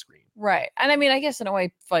happening on the screen. Right. And I mean, I guess in a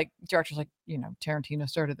way, like directors like, Tarantino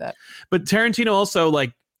started that. But Tarantino also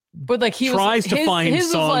he tries to find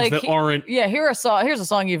songs that aren't. Yeah, here's a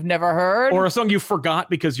song you've never heard, or a song you forgot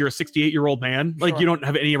because you're a 68-year-old man. Like you don't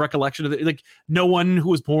have any recollection of it. Like no one who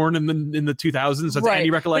was born in the 2000s has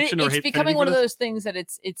any recollection. It's becoming one of those things that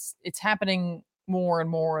it's happening more and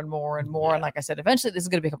more and more and more. And like I said, eventually this is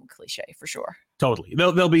going to become a cliche for sure. Totally.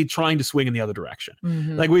 They'll be trying to swing in the other direction.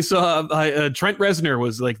 Mm-hmm. Like we saw Trent Reznor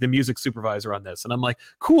was like the music supervisor on this. And I'm like,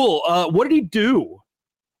 cool. What did he do?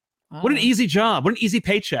 What an easy job. What an easy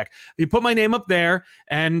paycheck. You put my name up there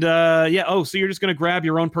and so you're just going to grab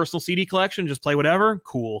your own personal CD collection, just play whatever?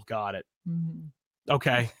 Cool. Got it. Mm-hmm.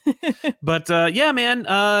 Okay. But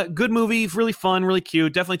man, good movie. Really fun, really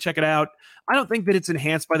cute. Definitely check it out. I don't think that it's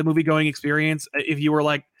enhanced by the movie going experience. If you were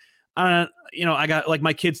like, I got like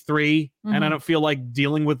my kid's 3 and I don't feel like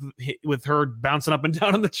dealing with her bouncing up and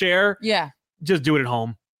down on the chair. Yeah. Just do it at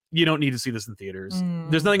home. You don't need to see this in theaters.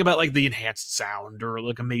 There's nothing about like the enhanced sound or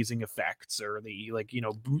like amazing effects or the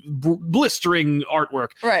blistering artwork.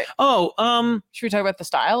 Right. Oh, should we talk about the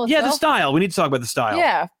style? Yeah, the style. We need to talk about the style.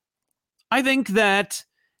 Yeah. I think that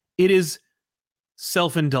it is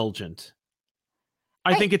self-indulgent.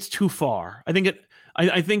 I think it's too far. I think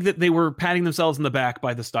that they were patting themselves in the back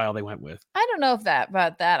by the style they went with. I don't know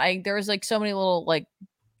about that. There was like so many little like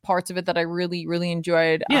parts of it that I really, really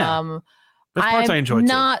enjoyed. Yeah. There's parts I enjoyed too.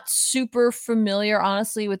 Not super familiar,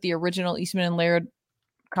 honestly, with the original Eastman and Laird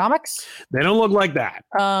comics. They don't look like that.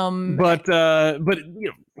 But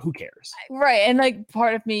who cares? Right. And like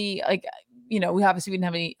part of me, like, we obviously didn't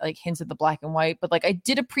have any like hints at the black and white, but like I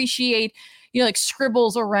did appreciate, like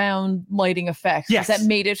scribbles around lighting effects. Yes. That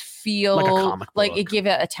made it feel like a comic like book. it gave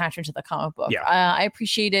it attachment to the comic book. Yeah. I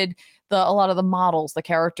appreciated a lot of the models, the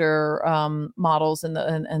character models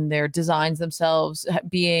and their designs themselves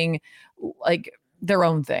being like their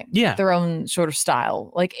own thing. Yeah. Their own sort of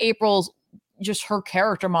style. Like April's just her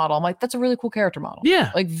character model. I'm like, that's a really cool character model.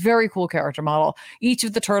 Yeah. Like very cool character model. Each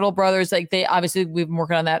of the Turtle brothers, like we've been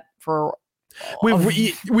working on that for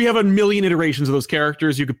we have a million iterations of those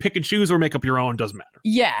characters. You could pick and choose or make up your own. Doesn't matter.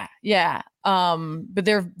 Yeah. But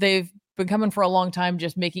they've been coming for a long time,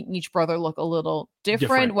 just making each brother look a little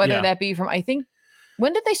different. Whether that be from, I think,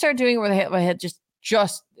 when did they start doing it where they had just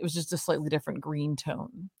it was just a slightly different green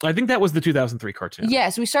tone. I think that was the 2003 cartoon.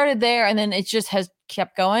 Yes, we started there, and then it just has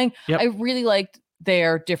kept going. Yep. I really liked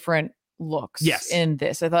their different looks in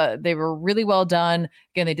this. I thought they were really well done.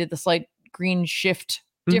 Again, they did the slight green shift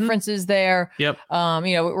differences there. Yep.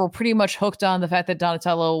 We're pretty much hooked on the fact that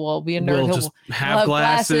Donatello will be a nerd. He'll just have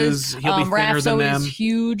glasses. He'll be thinner than them.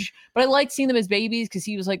 Huge, but I liked seeing them as babies because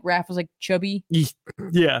he was like Raph was like chubby.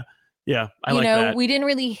 Yeah. I like that. We didn't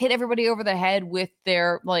really hit everybody over the head with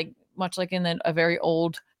their like much like in a very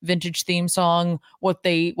old vintage theme song what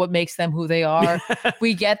makes them who they are.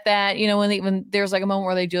 We get that, when there's like a moment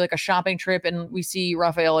where they do like a shopping trip and we see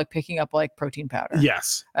Raphael like picking up like protein powder.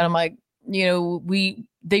 Yes. And I'm like,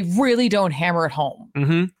 they really don't hammer it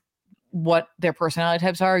home what their personality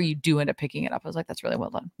types are. You do end up picking it up. I was like, that's really well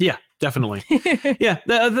done. Yeah, definitely. Yeah,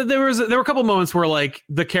 there were a couple moments where like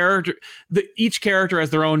each character has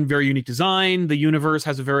their own very unique design. The universe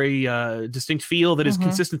has a very distinct feel that is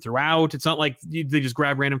consistent throughout. It's not like they just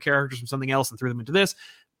grab random characters from something else and threw them into this.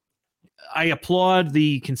 I applaud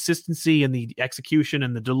the consistency and the execution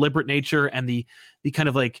and the deliberate nature and the kind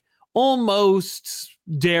of like almost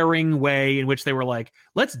daring way in which they were like,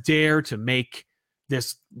 let's dare to make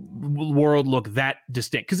this world look that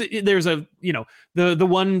distinct, because there's the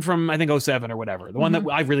one from I think 2007 or whatever, the one that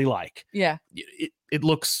I really like. Yeah, it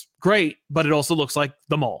looks great, but it also looks like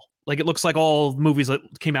the mall. Like it looks like all movies that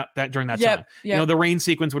came out during that time. Yep. The rain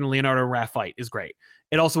sequence when Leonardo and Raph fight is great.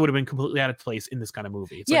 It also would have been completely out of place in this kind of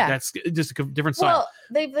movie. It's like that's just a different style.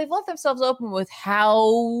 Well, they've left themselves open with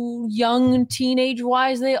how young teenage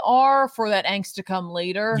wise they are for that angst to come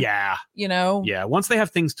later. Yeah. Yeah. Once they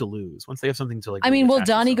have things to lose, once they have something to like. I mean, will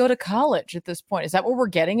Donnie go to college at this point? Is that what we're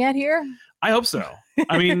getting at here? I hope so.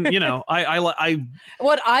 I mean, I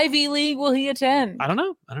what Ivy League will he attend? I don't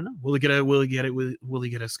know. Will he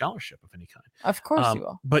get a scholarship of any kind? Of course he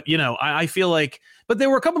will. But I feel like, but there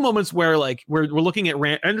were a couple moments where like we're looking at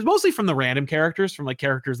and it's mostly from the random characters, from like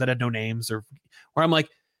characters that had no names, or where I'm like,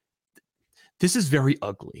 this is very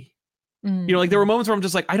ugly. Like there were moments where I'm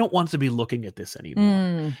just like, I don't want to be looking at this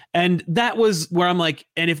anymore. And that was where I'm like,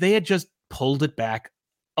 and if they had just pulled it back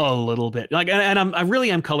a little bit, like, and I really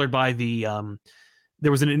am colored by the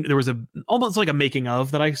there was a almost like a making of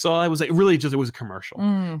that I saw. It was like really just, it was a commercial.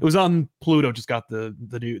 It was on Pluto, just got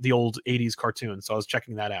the old 80s cartoon, so I was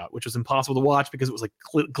checking that out, which was impossible to watch because it was like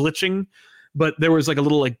glitching, but there was like a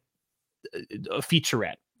little like a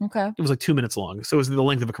featurette. Okay. It was like 2 minutes long, so it was the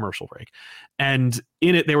length of a commercial break, and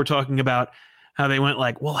in it they were talking about how they went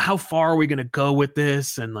like, well, how far are we going to go with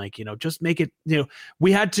this? And like, just make it,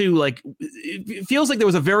 we had to like, it feels like there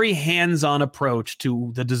was a very hands-on approach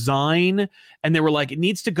to the design. And they were like, it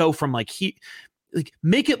needs to go from like,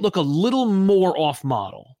 make it look a little more off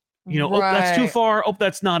model, oh, that's too far. Oh,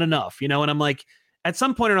 that's not enough, and I'm like, at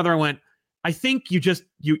some point or another, I went, I think you just,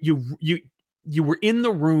 you were in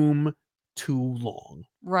the room too long.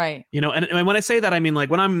 Right. And when I say that, I mean, like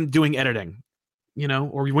when I'm doing editing,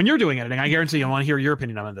 or when you're doing editing, I guarantee I want to hear your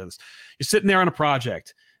opinion on this. You're sitting there on a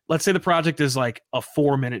project. Let's say the project is like a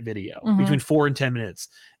 4-minute video, between 4 and 10 minutes.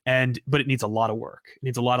 But it needs a lot of work. It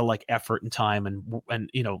needs a lot of like effort and time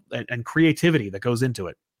and creativity that goes into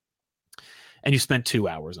it. And you spent 2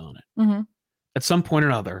 hours on it. At some point or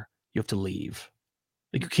another, you have to leave.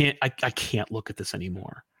 Like you can't, I can't look at this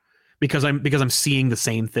anymore. Because I'm seeing the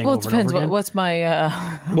same thing. Well, it depends. What's my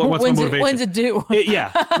what's my motivation? When's it due?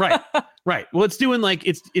 Yeah, right. Well, it's due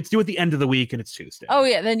it's due at the end of the week, and it's Tuesday. Oh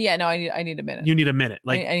yeah, then yeah. No, I need a minute. You need a minute.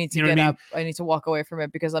 Like I need to get up. I need to walk away from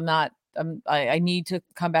it because I need to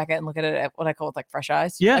come back and look at it at what I call like fresh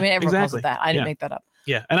eyes. Yeah, I mean everyone calls exactly. it that. I didn't make that up.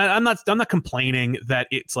 Yeah, and I'm not complaining that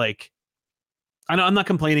it's like, I'm not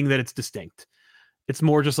complaining that it's distinct. It's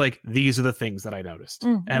more just like, these are the things that I noticed.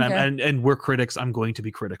 And we're critics. I'm going to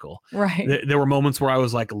be critical. Right. There were moments where I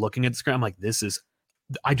was like looking at the screen. I'm like,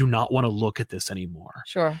 I do not want to look at this anymore.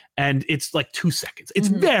 Sure. And it's like 2 seconds. It's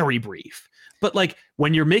very brief. But like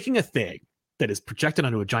when you're making a thing that is projected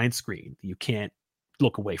onto a giant screen that you can't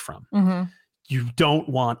look away from, you don't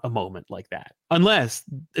want a moment like that unless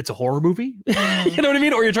it's a horror movie. You know what I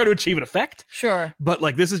mean? Or you're trying to achieve an effect. Sure. But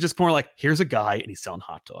like, this is just more like, here's a guy and he's selling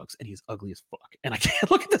hot dogs and he's ugly as fuck. And I can't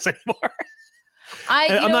look at this anymore.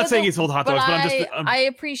 I'm not saying he sold hot dogs, but I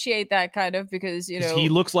appreciate that kind of because, he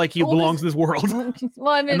looks like he belongs in this world.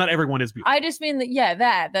 Well, I mean, and not everyone is beautiful. I just mean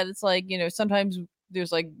that it's like, sometimes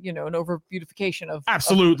there's like, an over beautification of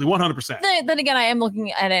absolutely 100%. Then again, I am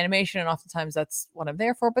looking at animation and oftentimes that's what I'm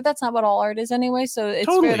there for, but that's not what all art is anyway. So it's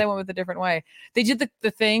fair they went with a different way. They did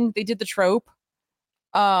the trope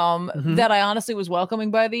that I honestly was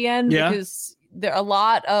welcoming by the end because there are a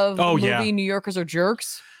lot of movie New Yorkers are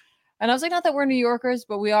jerks. And I was like, not that we're New Yorkers,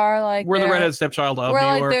 but we are like we're the redheaded stepchild of New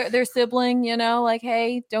York. We're like their sibling, you know, like,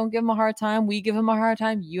 hey, don't give him a hard time. We give him a hard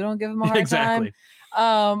time. You don't give him a hard exactly.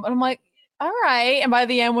 time. And I'm like, all right. And by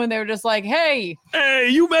the end, when they were just like, hey,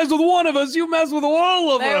 you mess with one of us, you mess with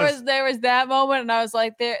all of us. There was that moment, and I was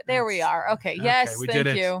like, there we are. Okay, yes, we thank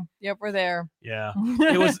did you. Yep, we're there. Yeah,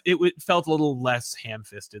 it felt a little less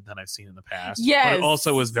ham-fisted than I've seen in the past. Yes, but it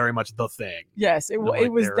also was very much the thing. Yes, it was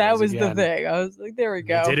the thing. I was like, there we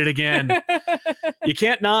go. You did it again. You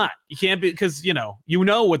can't be, because you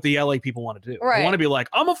know what the LA people want to do. Right. They want to be like,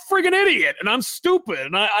 I'm a friggin' idiot and I'm stupid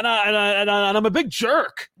and I'm a big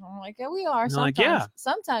jerk. I'm like, yeah, we are. Sometimes. Like, yeah.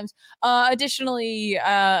 Sometimes. Additionally,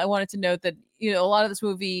 I wanted to note that a lot of this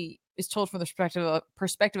movie is told from the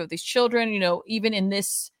perspective of these children. Even in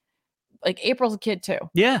this, like, April's a kid too.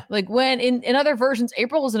 Yeah. Like when in other versions,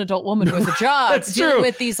 April was an adult woman who has a job. That's true.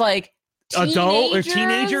 With these like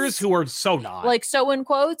teenagers who are so not, like, so in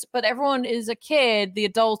quotes, but everyone is a kid. The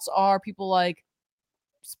adults are people like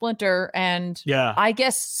Splinter and I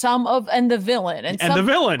guess the villain and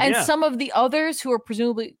some of the others who are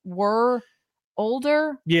presumably were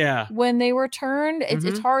older when they were turned.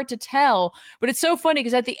 It's hard to tell, but it's so funny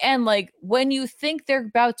because at the end, like, when you think they're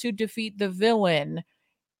about to defeat the villain,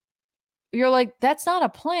 you're like, that's not a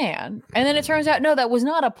plan, and then it turns out no, that was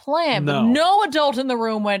not a plan. But no adult in the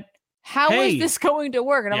room went, how is this going to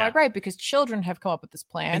work? And I'm like, right, because children have come up with this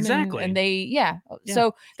plan. Exactly. And they,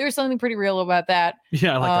 so there's something pretty real about that.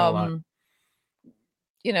 Yeah, I like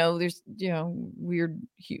that a lot. There's, weird,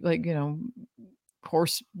 like,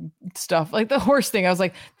 horse stuff. Like the horse thing, I was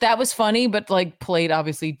like, that was funny, but like played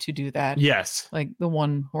obviously to do that. Yes. Like the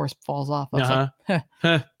one horse falls off. I was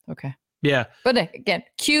like, okay. Yeah. But again,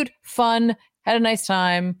 cute, fun, had a nice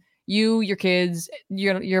time. Your kids,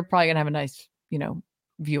 you're probably going to have a nice,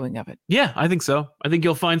 viewing of it. Yeah, I think so. I think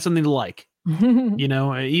you'll find something to like.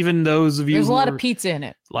 Even those of you. There's a lot of pizza in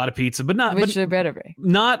it. A lot of pizza, but not. Which there better be.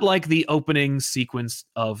 Not like the opening sequence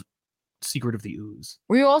of Secret of the Ooze.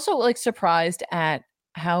 Were you also like surprised at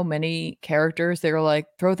how many characters they were like,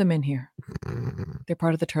 throw them in here? They're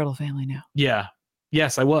part of the turtle family now. Yeah.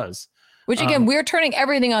 Yes, I was. Which again, we're turning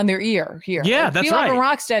everything on their ear here. Yeah, like, that's right. Bebop and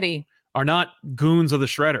Rocksteady are not goons of the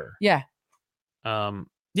Shredder. Yeah.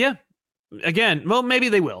 Yeah. Again, well, maybe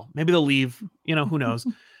they will. Maybe they'll leave. Who knows?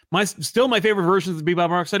 My favorite versions of Bebop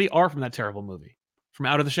and Rocksteady are from that terrible movie, from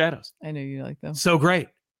Out of the Shadows. I know you like them. So great.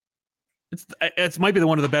 It's might be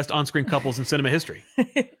one of the best on-screen couples in cinema history.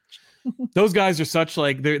 Those guys are such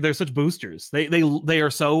they're such boosters. They are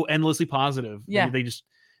so endlessly positive. Yeah. They just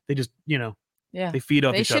yeah. They feed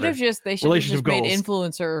off each other. They should have just made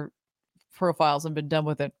influencer profiles and been done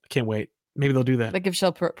with it. I can't wait. Maybe they'll do that. They give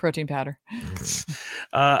Shell protein powder.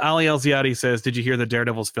 Ali El Ziadi says, did you hear that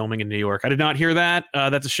Daredevil's filming in New York? I did not hear that.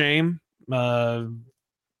 That's a shame. Because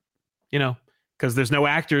there's no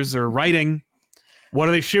actors or writing. What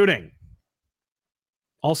are they shooting?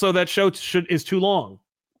 Also, that show is too long.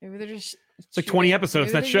 Maybe they're just it's like 20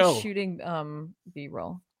 episodes. That show shooting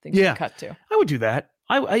B-roll things to cut to. I would do that.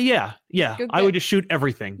 I would just shoot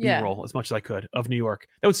everything B-roll as much as I could of New York.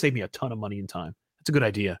 That would save me a ton of money and time. That's a good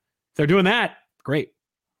idea. If they're doing that, great.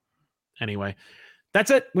 Anyway,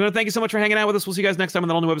 that's it. We want to thank you so much for hanging out with us. We'll see you guys next time on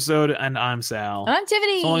the all new episode. And I'm Sal. I'm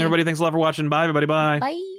Tiffany. So long, everybody. Thanks a lot for watching. Bye, everybody. Bye. Bye.